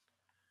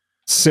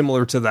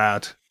similar to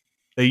that,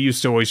 they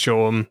used to always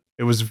show them.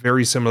 It was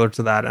very similar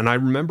to that. And I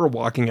remember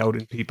walking out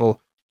and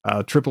people,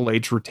 Triple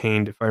H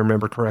retained, if I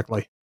remember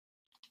correctly.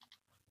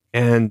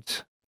 And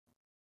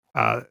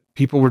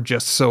people were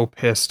just so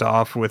pissed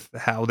off with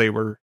how they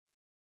were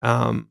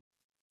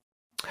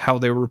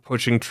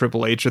pushing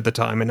Triple H at the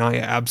time. And I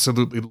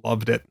absolutely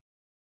loved it.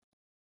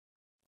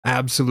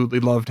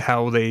 Absolutely loved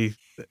how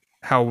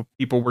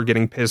people were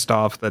getting pissed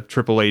off that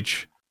Triple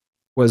H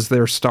was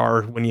their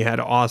star. When you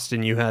had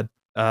Austin, you had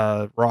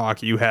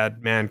Rock, you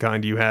had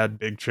Mankind, you had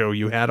Big Show,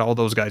 you had all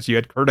those guys, you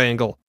had Kurt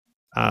Angle,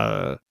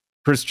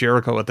 Chris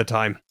Jericho at the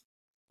time,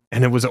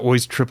 and it was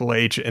always Triple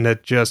H, and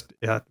it just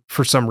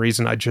for some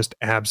reason I just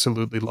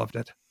absolutely loved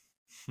it.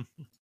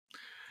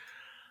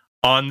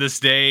 On this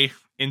day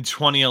in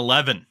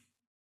 2011,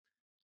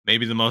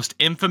 maybe the most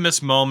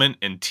infamous moment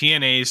in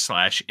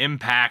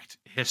TNA/Impact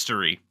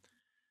history.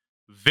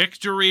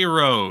 Victory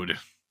Road.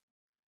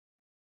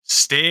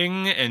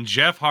 Sting and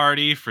Jeff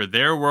Hardy for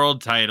their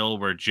world title,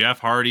 where Jeff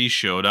Hardy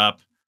showed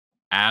up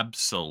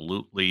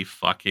absolutely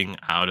fucking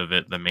out of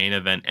it. The main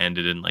event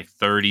ended in like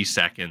 30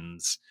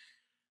 seconds.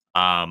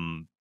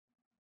 You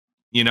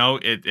know,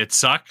 it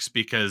sucks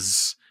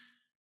because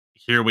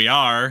here we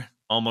are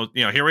almost,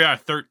 you know, here we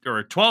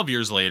are 12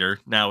 years later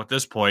now at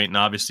this point, and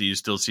obviously you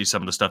still see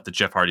some of the stuff that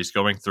Jeff Hardy's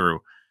going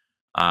through.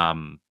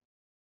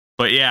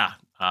 But yeah,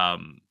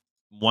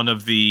 one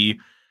of the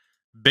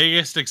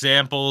biggest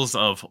examples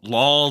of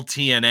LOL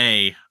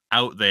TNA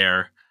out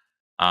there,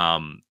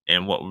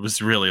 and what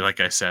was really, like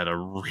I said, a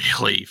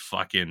really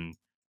fucking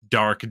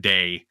dark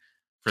day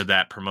for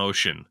that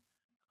promotion.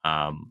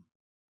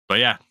 But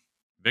yeah,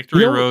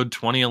 Victory Road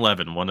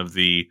 2011, one of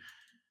the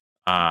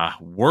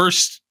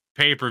worst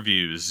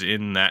pay-per-views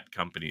in that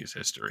company's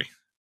history.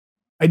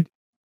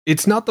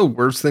 It's not the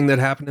worst thing that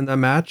happened in that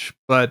match,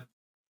 but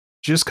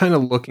just kind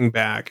of looking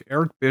back,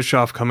 Eric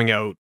Bischoff coming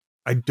out,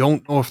 I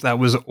don't know if that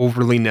was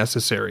overly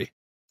necessary.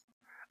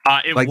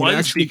 It like was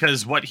actually,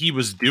 because what he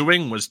was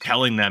doing was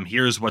telling them,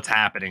 here's what's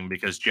happening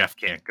because Jeff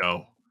can't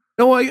go.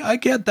 No, I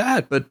get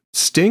that, but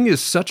Sting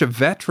is such a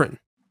veteran.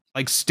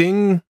 Like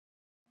Sting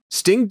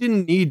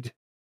didn't need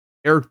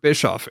Eric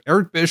Bischoff.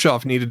 Eric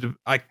Bischoff needed to,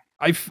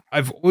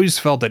 I've always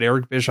felt that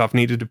Eric Bischoff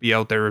needed to be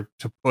out there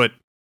to put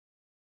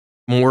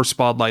more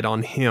spotlight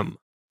on him.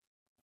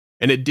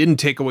 And it didn't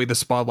take away the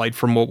spotlight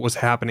from what was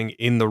happening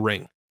in the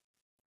ring.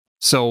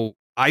 So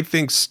I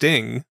think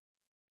Sting,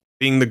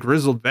 being the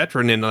grizzled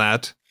veteran in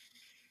that,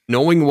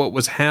 knowing what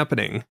was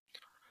happening,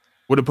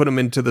 would have put him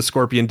into the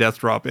Scorpion Death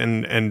Drop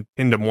and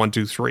pinned him 1,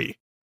 2, 3.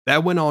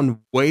 That went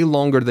on way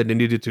longer than it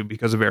needed to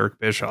because of Eric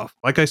Bischoff.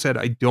 Like I said,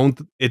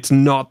 it's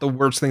not the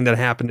worst thing that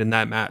happened in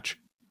that match.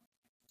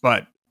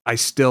 But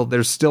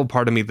there's still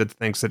part of me that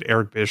thinks that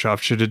Eric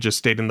Bischoff should have just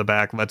stayed in the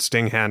back, let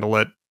Sting handle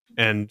it,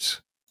 and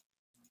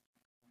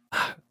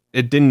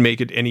it didn't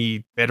make it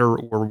any better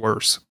or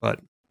worse. But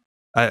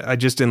I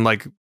just didn't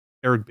like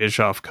Eric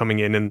Bischoff coming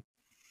in and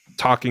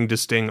talking to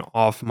Sting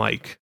off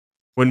mic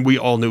when we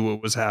all knew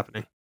what was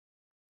happening.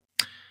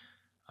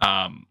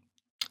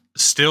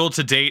 Still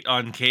to date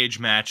on Cage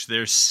Match,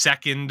 their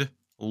second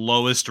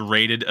lowest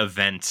rated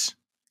event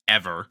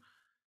ever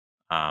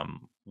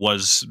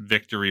was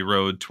Victory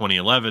Road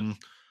 2011,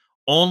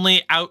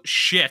 only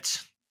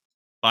outshit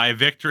by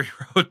Victory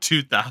Road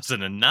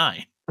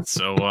 2009.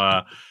 So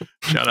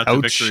shout out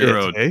to Victory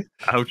Road. Eh?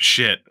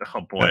 Outshit.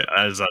 Oh boy,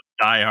 as a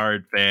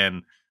diehard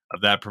fan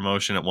of that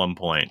promotion at one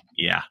point.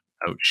 Yeah,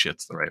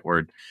 outshit's the right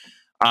word.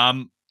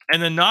 And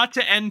then not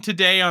to end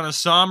today on a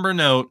somber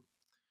note,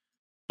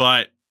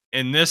 but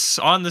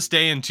on this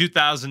day in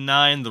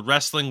 2009, the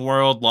wrestling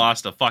world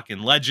lost a fucking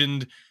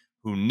legend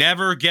who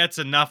never gets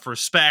enough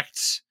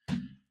respect.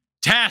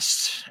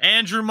 Test,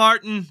 Andrew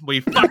Martin, we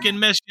fucking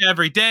miss you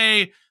every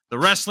day. The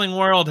wrestling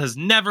world has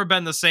never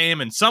been the same,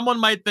 and someone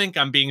might think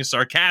I'm being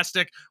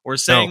sarcastic or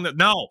saying that.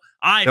 No,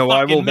 I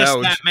fucking miss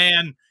that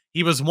man.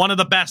 He was one of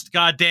the best,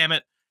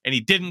 goddammit, and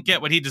he didn't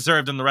get what he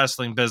deserved in the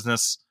wrestling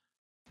business.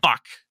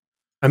 Fuck.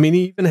 I mean,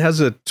 he even has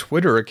a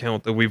Twitter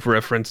account that we've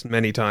referenced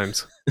many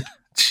times.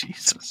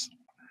 Jesus.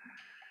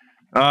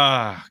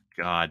 Ah,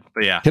 God.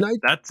 But yeah,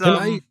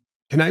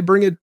 can I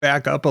bring it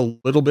back up a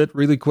little bit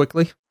really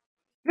quickly?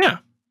 Yeah.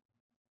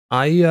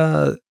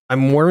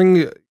 I'm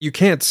wearing, you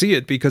can't see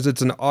it because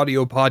it's an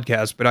audio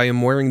podcast, but I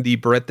am wearing the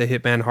Bret the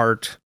Hitman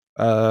Hart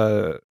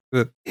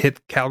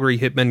Calgary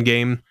Hitman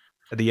game,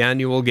 the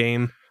annual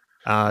game.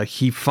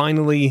 He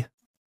finally,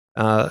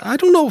 I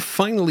don't know if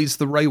finally is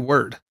the right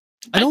word.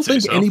 I don't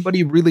think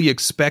anybody really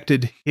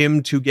expected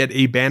him to get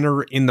a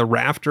banner in the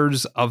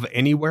rafters of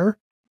anywhere,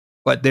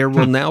 but there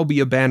will now be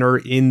a banner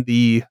in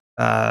the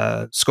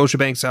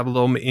Scotiabank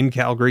Saddledome in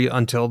Calgary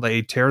until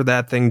they tear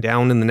that thing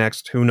down in the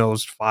next, who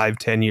knows,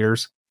 5-10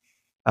 years,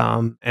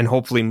 and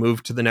hopefully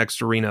move to the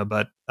next arena.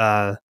 But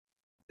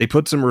they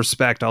put some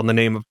respect on the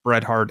name of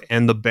Bret Hart,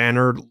 and the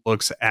banner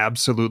looks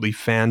absolutely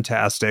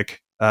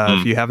fantastic.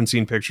 If you haven't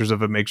seen pictures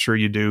of it, make sure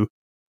you do.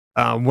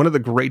 One of the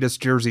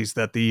greatest jerseys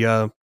that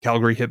the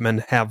Calgary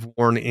Hitmen have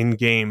worn in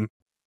game,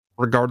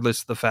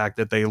 regardless of the fact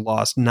that they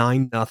lost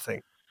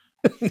 9-0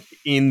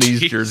 in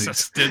these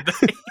jerseys. Did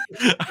they?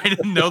 I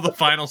didn't know the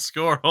final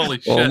score. Holy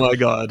shit! Oh my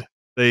god!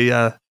 They.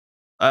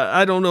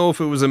 I don't know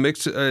if it was a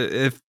mix,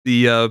 if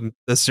the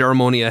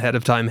ceremony ahead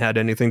of time had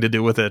anything to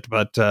do with it,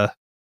 but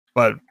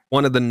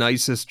one of the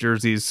nicest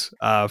jerseys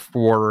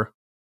for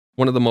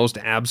one of the most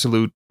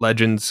absolute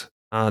legends,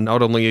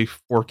 not only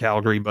for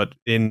Calgary but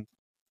in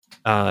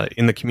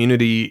the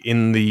community,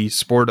 in the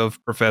sport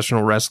of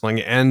professional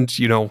wrestling, and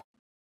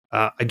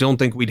I don't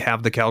think we'd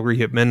have the Calgary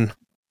Hitmen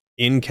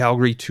in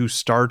Calgary to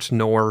start,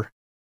 nor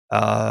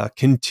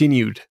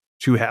continued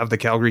to have the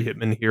Calgary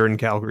Hitmen here in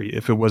Calgary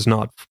if it was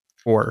not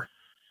for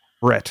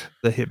Bret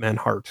the Hitman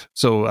Hart.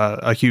 So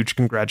a huge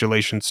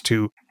congratulations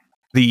to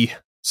the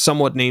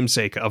somewhat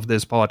namesake of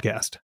this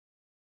podcast.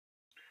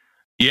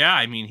 Yeah,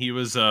 I mean, he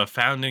was a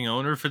founding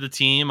owner for the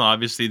team,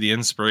 obviously the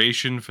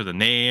inspiration for the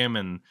name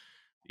and,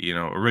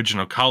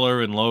 original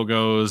color and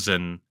logos.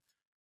 And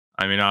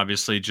I mean,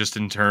 obviously just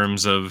in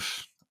terms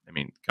of,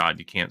 God,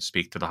 you can't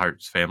speak to the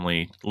Hart's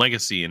family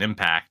legacy and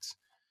impact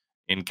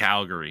in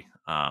Calgary.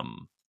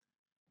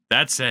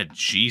 That said,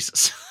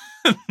 Jesus,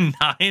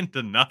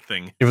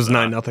 9-0. It was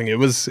 9-0. It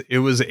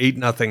was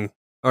 8-0,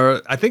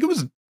 or I think it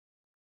was.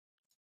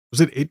 Was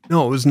it 8?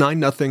 No, it was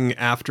 9-0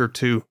 after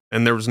 2,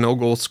 and there was no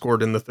goal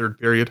scored in the third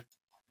period.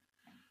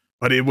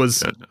 But it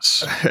was,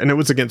 and it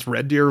was against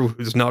Red Deer,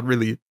 who's not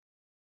really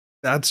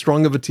that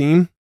strong of a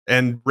team.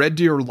 And Red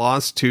Deer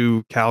lost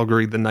to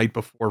Calgary the night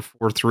before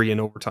 4-3 in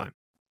overtime.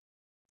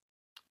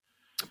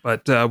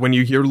 But when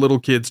you hear little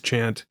kids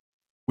chant,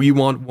 "We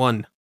want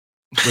one,"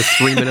 with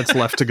 3 minutes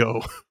left to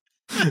go,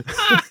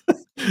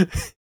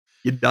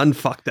 you done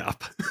fucked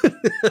up.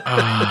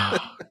 Oh,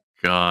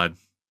 God.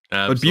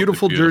 Absolutely but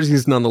beautiful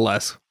jerseys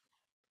nonetheless.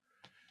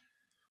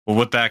 Well,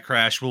 with that,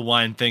 Crash, we'll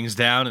wind things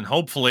down, and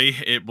hopefully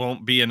it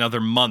won't be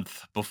another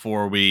month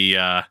before we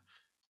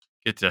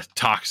get to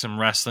talk some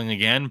wrestling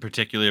again,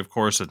 particularly, of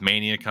course, with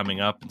Mania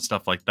coming up and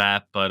stuff like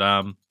that. But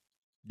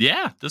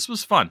yeah, this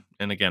was fun.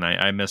 And again,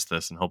 I missed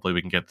this, and hopefully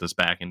we can get this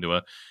back into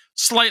a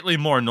slightly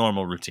more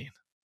normal routine.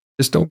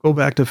 Just don't go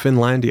back to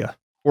Finlandia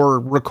or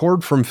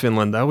record from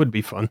Finland. That would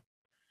be fun.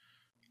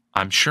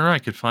 I'm sure I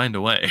could find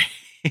a way.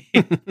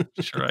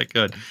 Sure I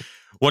could.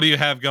 What do you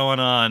have going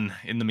on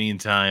in the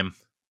meantime?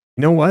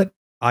 You know what?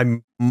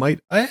 I'm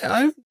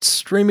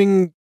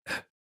streaming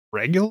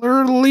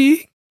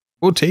regularly.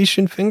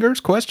 Quotation fingers,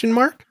 question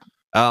mark.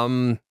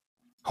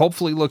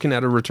 Hopefully looking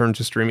at a return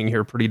to streaming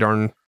here pretty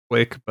darn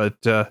quick,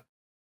 but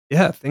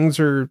yeah, things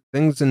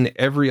in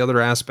every other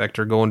aspect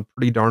are going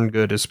pretty darn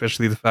good,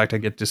 especially the fact I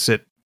get to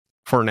sit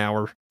for an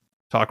hour,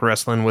 talk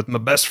wrestling with my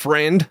best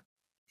friend.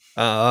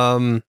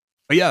 But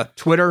yeah,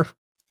 Twitter,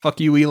 fuck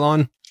you,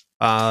 Elon.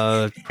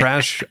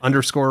 Crash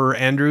 _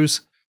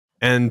 Andrews,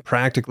 and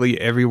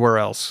practically everywhere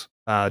else,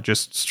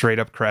 just straight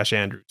up Crash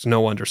Andrews,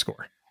 no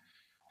underscore.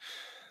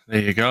 There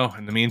you go.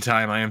 In the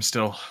meantime, I am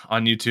still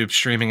on YouTube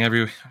streaming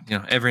every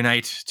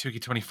night,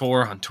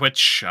 2K24 on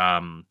Twitch.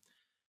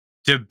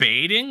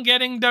 Debating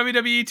getting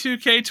WWE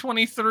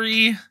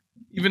 2K23,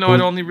 even though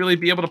I'd only really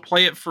be able to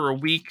play it for a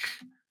week.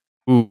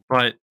 Ooh.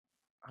 But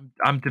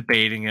I'm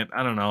debating it.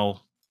 I don't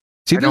know.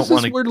 See, this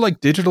is where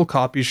like digital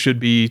copies should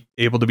be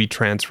able to be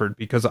transferred,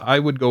 because I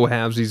would go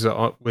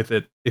halvesies with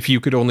it if you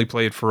could only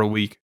play it for a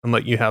week and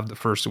let you have the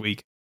first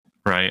week.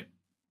 Right.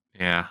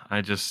 Yeah. I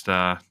just,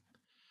 I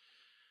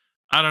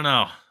don't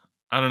know.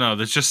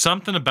 There's just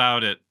something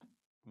about it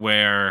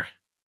where,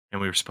 and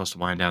we were supposed to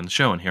wind down the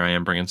show, and here I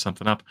am bringing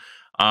something up.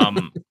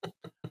 I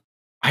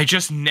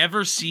just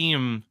never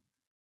seem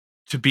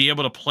to be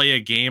able to play a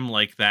game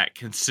like that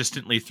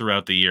consistently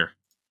throughout the year.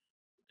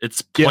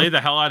 It's play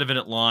the hell out of it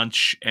at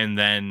launch and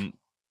then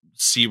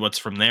see what's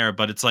from there.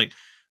 But it's like,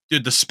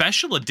 dude, the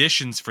special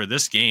editions for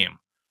this game,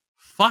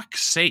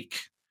 fuck's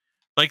sake.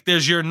 Like,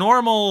 there's your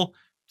normal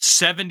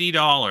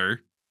 $70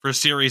 for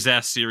Series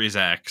S, Series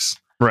X.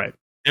 Right.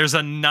 There's a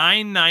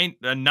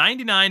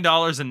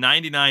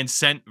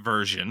 $99.99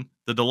 version,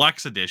 the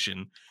deluxe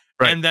edition.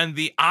 Right. And then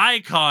the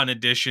Icon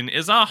edition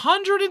is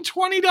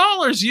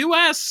 $120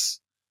 US.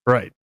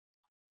 Right.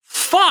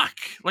 Fuck.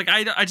 Like,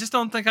 I just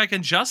don't think I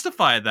can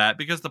justify that,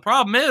 because the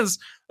problem is,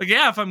 like,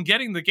 yeah, if I'm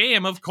getting the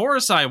game, of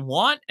course I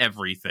want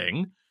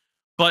everything.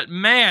 But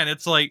man,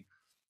 it's like,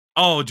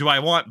 oh, do I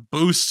want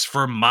boosts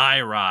for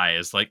my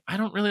rise? Like, I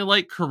don't really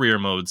like career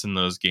modes in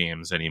those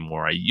games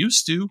anymore. I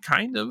used to,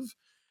 kind of.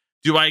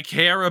 Do I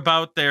care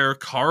about their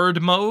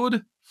card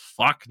mode?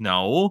 Fuck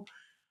no.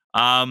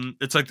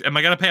 It's like, am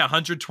I gonna pay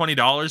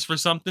 $120 for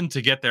something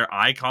to get their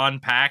Icon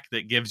pack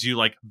that gives you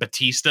like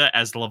Batista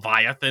as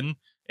Leviathan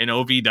in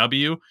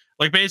OVW?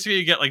 Like, basically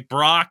you get like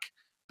Brock,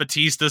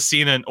 Batista,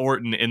 Cena, and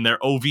Orton in their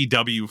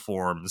OVW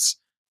forms,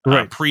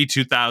 right,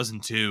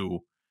 pre-2002.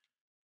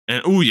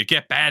 And ooh, you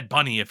get Bad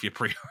Bunny if you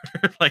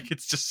pre-order. Like,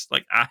 it's just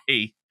like, I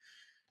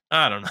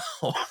don't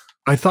know.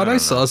 I thought I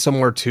saw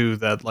somewhere too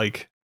that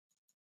like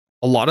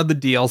a lot of the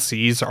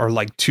DLCs are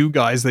like 2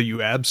 guys that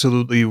you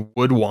absolutely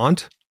would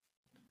want,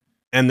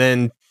 and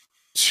then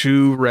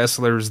 2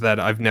 wrestlers that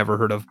I've never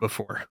heard of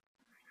before.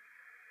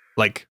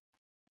 Like,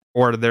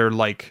 or they're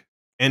like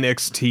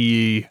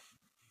NXT.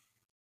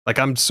 Like,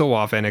 I'm so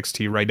off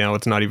NXT right now,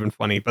 it's not even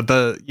funny.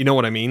 But you know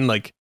what I mean?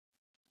 Like,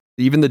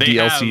 even the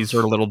DLCs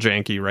are a little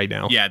janky right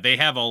now. Yeah, they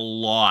have a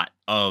lot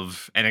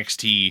of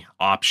NXT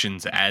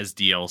options as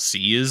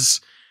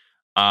DLCs.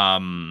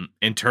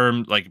 In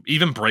terms, like,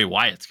 even Bray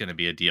Wyatt's going to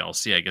be a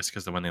DLC, I guess,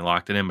 because of when they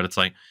locked it in. But it's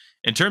like,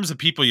 in terms of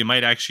people you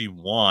might actually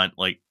want,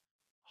 like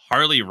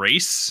Harley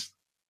Race,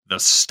 the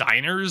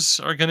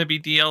Steiners are going to be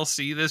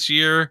DLC this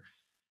year.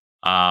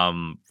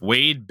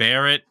 Wade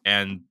Barrett,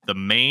 and the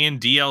main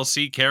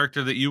DLC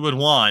character that you would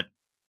want,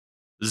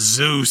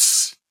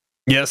 Zeus.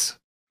 Yes.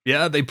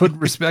 Yeah, they put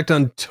respect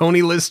on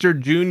Tony Lister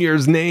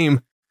Jr.'s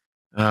name.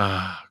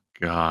 Oh,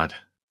 God.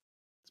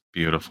 It's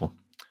beautiful.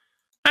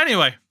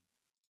 Anyway,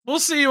 we'll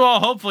see you all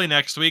hopefully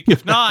next week.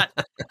 If not,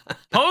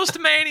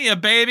 Post-Mania,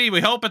 baby. We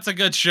hope it's a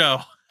good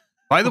show.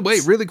 By the way,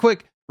 really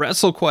quick,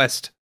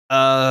 WrestleQuest.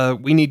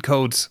 We need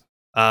codes.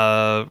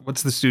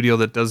 What's the studio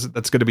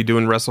that's going to be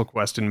doing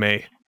WrestleQuest in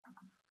May?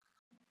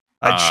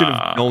 I should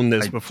have known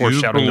this before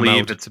shouting them out. I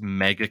believe it's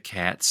Mega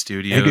Cat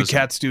Studios. Mega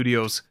Cat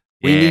Studios.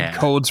 We need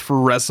codes for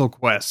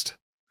WrestleQuest.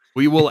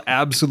 We will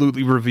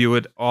absolutely review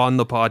it on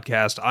the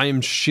podcast. I am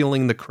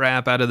shilling the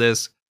crap out of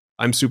this.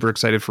 I'm super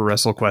excited for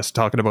WrestleQuest,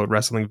 talking about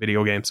wrestling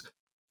video games.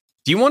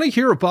 Do you want to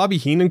hear a Bobby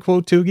Heenan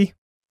quote, Toogie?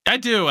 I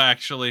do,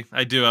 actually.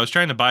 I do. I was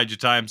trying to bide your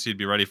time so you'd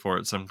be ready for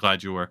it, so I'm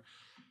glad you were.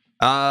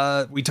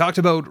 We talked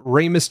about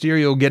Rey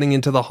Mysterio getting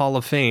into the Hall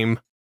of Fame.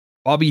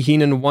 Bobby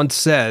Heenan once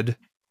said,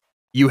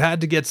 "You had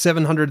to get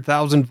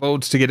 700,000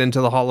 votes to get into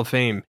the Hall of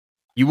Fame.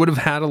 You would have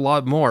had a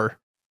lot more,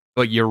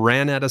 but you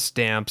ran out of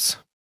stamps."